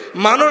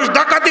 মানুষ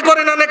ডাকাতি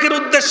করে না নেকির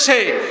উদ্দেশ্যে,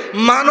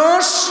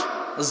 মানুষ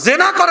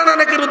জেনা করে না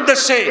নেকির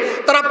উদ্দেশ্যে,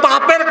 তারা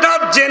পাপের কাজ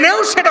জেনেও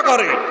সেটা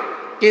করে।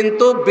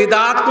 কিন্তু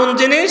বিদআত কোন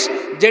জিনিস?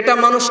 যেটা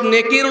মানুষ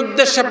নেকির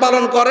উদ্দেশ্যে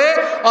পালন করে,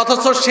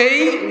 অথচ সেই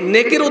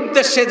নেকির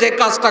উদ্দেশ্যে যে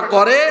কাজটা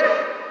করে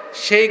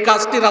সেই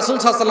কাজটি রাসূল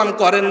সাল্লাল্লাহু আলাইহি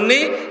ওয়াসাল্লাম করেননি,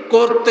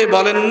 করতে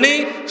বলেননি,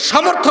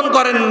 সমর্থন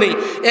করেননি।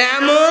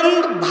 এমন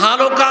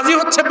ভালো কাজই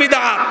হচ্ছে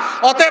বিদআত।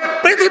 অতএব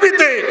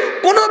পৃথিবীতে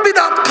কোনো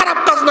বিদআত খারাপ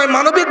কাজ নয়।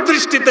 মানবিক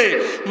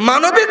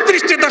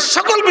দৃষ্টিতে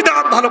সকল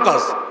বিদআত ভালো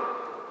কাজ।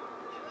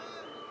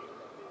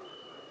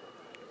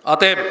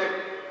 অতএব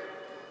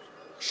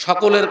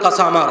সকলের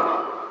কাছে আমার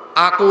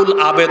আকুল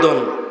আবেদন,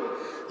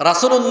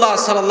 রাসূলুল্লাহ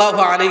সাল্লাল্লাহু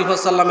আলাইহি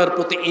ওয়াসাল্লামের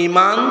প্রতি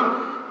ঈমান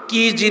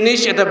কি জিনিস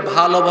এটা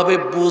ভালোভাবে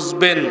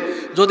বুঝবেন।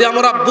 যদি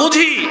আমরা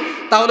বুঝি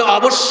তাহলে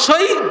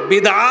অবশ্যই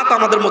বিদআত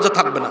আমাদের মধ্যে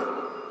থাকবে না,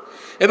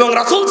 এবং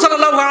রাসূল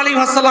সাল্লাল্লাহু আলাইহি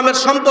ওয়াসাল্লামের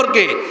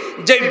সম্পর্কে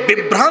যে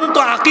বিভ্রান্ত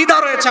আকীদা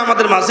রয়েছে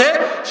আমাদের মাঝে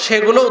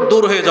সেগুলো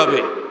দূর হয়ে যাবে।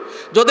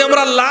 যদি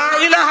আমরা লা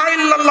ইলাহা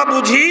ইল্লাল্লাহ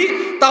বুঝি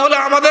তাহলে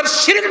আমাদের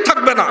শিরক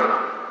থাকবে না।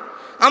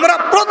 আমরা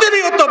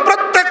প্রতিনিয়ত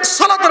প্রত্যেক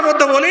সালাতের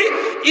মধ্যে বলি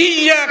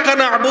ইয়্যাকা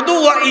না'বুদু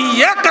ওয়া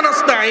ইয়্যাকা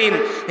নাস্তাঈন,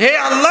 হে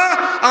আল্লাহ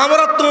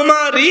আমরা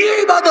তোমারই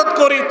ইবাদত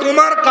করি,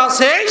 তোমার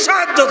কাছেই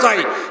সাহায্য চাই।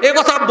 এই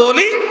কথা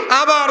বলি,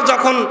 আবার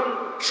যখন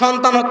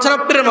সন্তান হচ্ছে না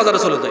পীরের মাজারে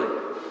চলে যাই।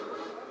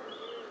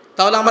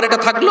 তাহলে আমার এটা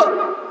থাকলো।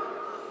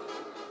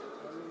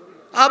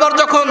 আবার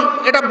যখন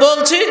এটা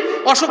বলছি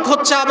অসুখ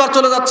হচ্ছে আবার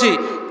চলে যাচ্ছি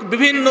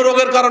বিভিন্ন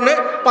রোগের কারণে,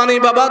 পানি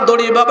বাবা,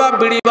 দড়ি বাবা,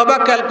 বিড়ি বাবা,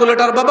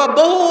 ক্যালকুলেটর বাবা,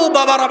 বহু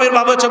বাবার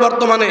আবির্ভাব হয়েছে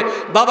বর্তমানে,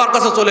 বাবার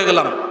কাছে চলে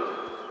গেলাম।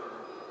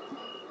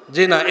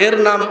 জি না, এর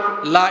নাম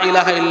লা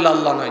ইলাহা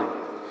ইল্লাল্লাহ নয়।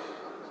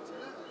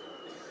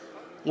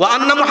 ওয়া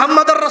আন্না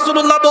মুহাম্মাদার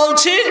রাসূলুল্লাহ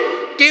বলছি,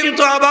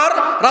 কিন্তু আবার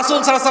রাসূল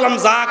সাল্লাল্লাহু আলাইহি ওয়াসাল্লাম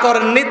যা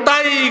করেননি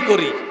তাই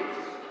করি,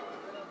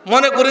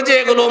 মনে করি যে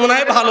এগুলো মনে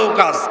হয় ভালো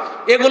কাজ,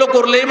 এগুলো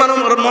করলেই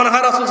মনে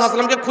হয় রাসূল সাল্লাল্লাহু আলাইহি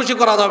ওয়াসাল্লামকে খুশি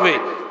করা যাবে।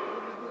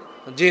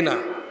 জি না,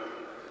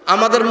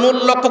 আমাদের মূল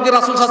লক্ষ্য কি রাসূল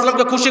সাল্লাল্লাহু আলাইহি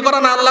ওয়াসাল্লামকে খুশি করা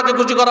না আল্লাহকে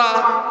খুশি করা?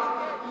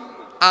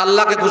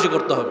 আল্লাহকে খুশি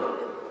করতে হবে।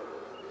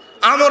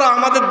 আমরা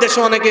আমাদের দেশে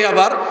অনেকেই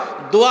আবার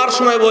দোয়ার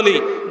সময় বলি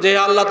যে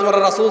আল্লাহ তোমার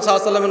রাসূল সাল্লাল্লাহু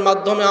আলাইহি ওয়াসাল্লামের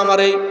মাধ্যমে আমার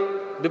এই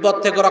বিপদ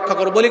থেকে রক্ষা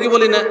করো, বলি কি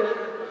বলি না?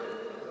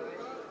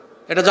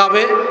 এটা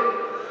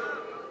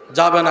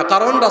যাবে না,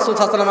 কারণ রাসূল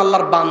সাল্লাল্লাহু আলাইহি ওয়াসাল্লাম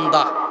আল্লাহর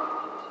বান্দা।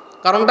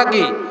 কারণটা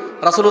কি?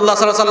 রাসূলুল্লাহ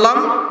সাল্লাল্লাহু আলাইহি ওয়াসাল্লাম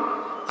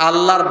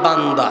আল্লাহর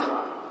বান্দা।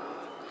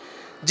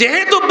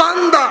 যেহেতু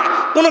বান্দা,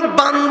 কোন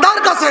বান্দার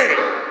কাছে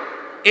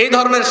এই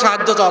ধরনের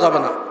সাহায্য চাওয়া যাবে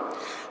না।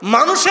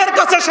 মানুষের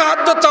কাছে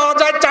সাহায্য চাওয়া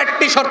যায়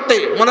 4টি শর্তে,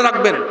 মনে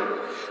রাখবেন।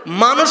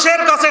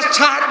 মানুষের কাছে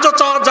সাহায্য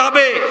চাওয়া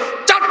যাবে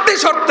 4টি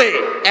শর্তে।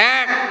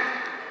 1,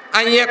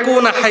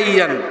 আইয়াকুনা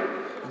হাইয়ান,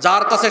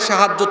 যার কাছে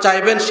সাহায্য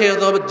চাইবেন সে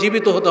হতে হবে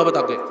জীবিত হতে হবে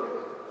তাকে।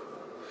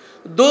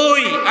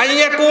 2,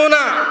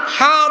 আইয়াকুনা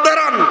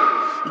হাদিরান,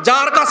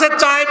 যার কাছে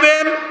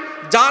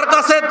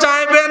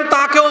চাইবেন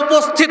তাকে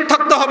উপস্থিত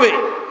থাকতে হবে।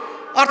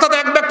 অর্থাৎ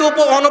এক ব্যক্তি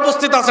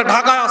অনুপস্থিত আছে,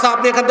 ঢাকায় আছে,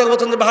 আপনি এখান থেকে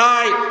বলছেন যে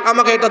ভাই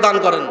আমাকে এটা দান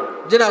করেন,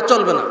 যে না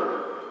চলবে না,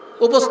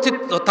 উপস্থিত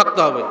থাকতে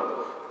হবে।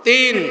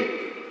 3,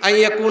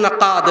 আইয়াকুনা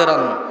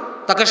কাদিরান,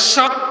 তাকে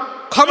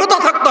ক্ষমতা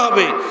থাকতে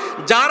হবে।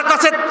 যার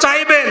কাছে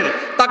চাইবেন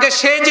তাকে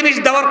সেই জিনিস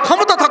দেওয়ার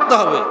ক্ষমতা থাকতে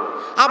হবে।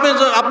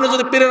 আপনি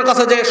যদি পীরের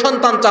কাছে যে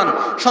সন্তান চান,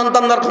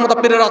 সন্তান দেওয়ার ক্ষমতা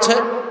পীরের আছে?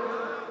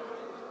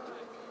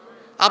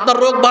 আপনার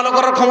রোগ ভালো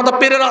করার ক্ষমতা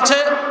পীরের আছে?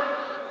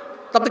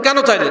 আপনি কেন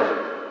চাইলেন?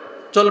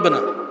 চলবে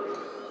না।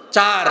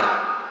 4,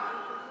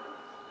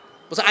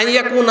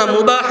 আইয়াকুনা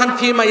মুবাহান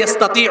ফিমা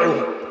ইস্তাতিউ,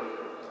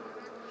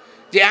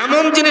 যে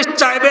এমন জিনিস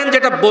চাইবেন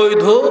যেটা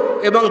বৈধ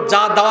এবং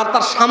যা দেওয়ার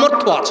তার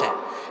সামর্থ্য আছে।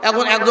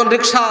 এখন একজন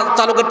রিক্সা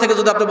চালকের থেকে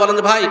যদি আপনি বলেন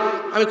যে ভাই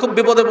আমি খুব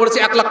বিপদে পড়েছি,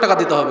 1 লাখ টাকা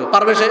দিতে হবে,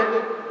 পারবে সে?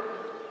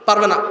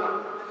 পারবে না।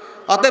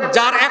 অতএব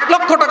যার 1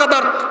 লক্ষ টাকা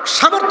দেওয়ার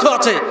সামর্থ্য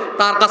আছে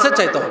তার কাছে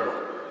চাইতে হবে,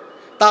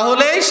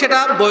 তাহলেই সেটা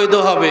বৈধ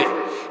হবে।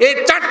 এই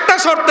 4টা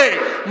শর্তে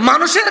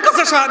মানুষের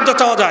কাছে সাহায্য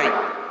চাওয়া যায়,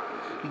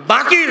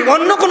 বাকি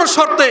অন্য কোনো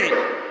শর্তে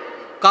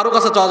কারো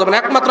কাছে চাওয়া যাবে না।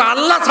 একমাত্র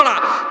আল্লাহ ছাড়া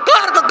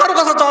কারো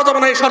কাছে চাওয়া যাবে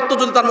না, এই শর্ত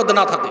যদি তার মধ্যে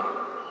না থাকে।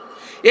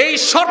 এই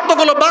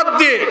শর্তগুলো বাদ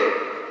দিয়ে,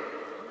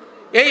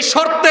 এই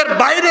শর্তের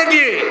বাইরে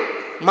গিয়ে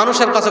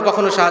মানুষের কাছে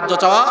কখনো সাহায্য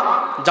চাওয়া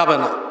যাবে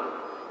না।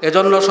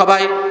 এজন্য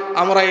সবাই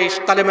আমরা এই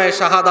কালেমায়ে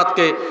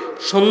শাহাদাতকে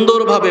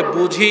সুন্দরভাবে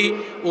বুঝি,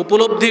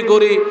 উপলব্ধি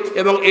করি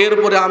এবং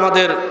এরপরে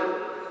আমাদের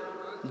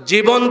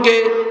জীবনকে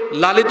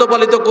লালিত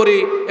পালিত করি,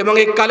 এবং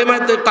এই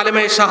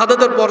কালেমায়ে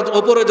শাহাদাতের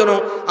ওপরে যেন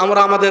আমরা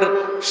আমাদের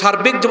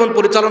সার্বিক জীবন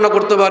পরিচালনা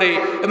করতে পারি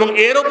এবং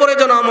এর ওপরে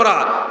যেন আমরা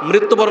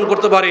মৃত্যুবরণ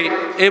করতে পারি।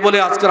 এই বলে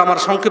আজকের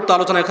আমার সংক্ষিপ্ত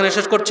আলোচনা এখানে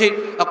শেষ করছি।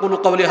 আকুলু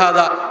কওলি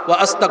হাযা ওয়া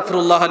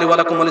আস্তাগফিরুল্লাহ লি ওয়া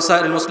লাকুম ওয়া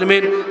লিসাইরিল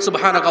মুসলিমিন।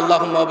 সুবহানাকা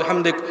আল্লাহুম্মা ওয়া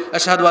বিহামদিক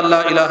আশহাদু আল্লা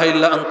ইলাহা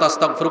ইল্লা আনতা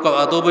আস্তাগফিরুকা ওয়া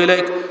আতুবু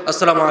ইলাইক।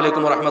 আসসালামু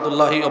আলাইকুম ওয়া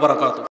রাহমাতুল্লাহি ওয়া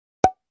বারাকাতুহু।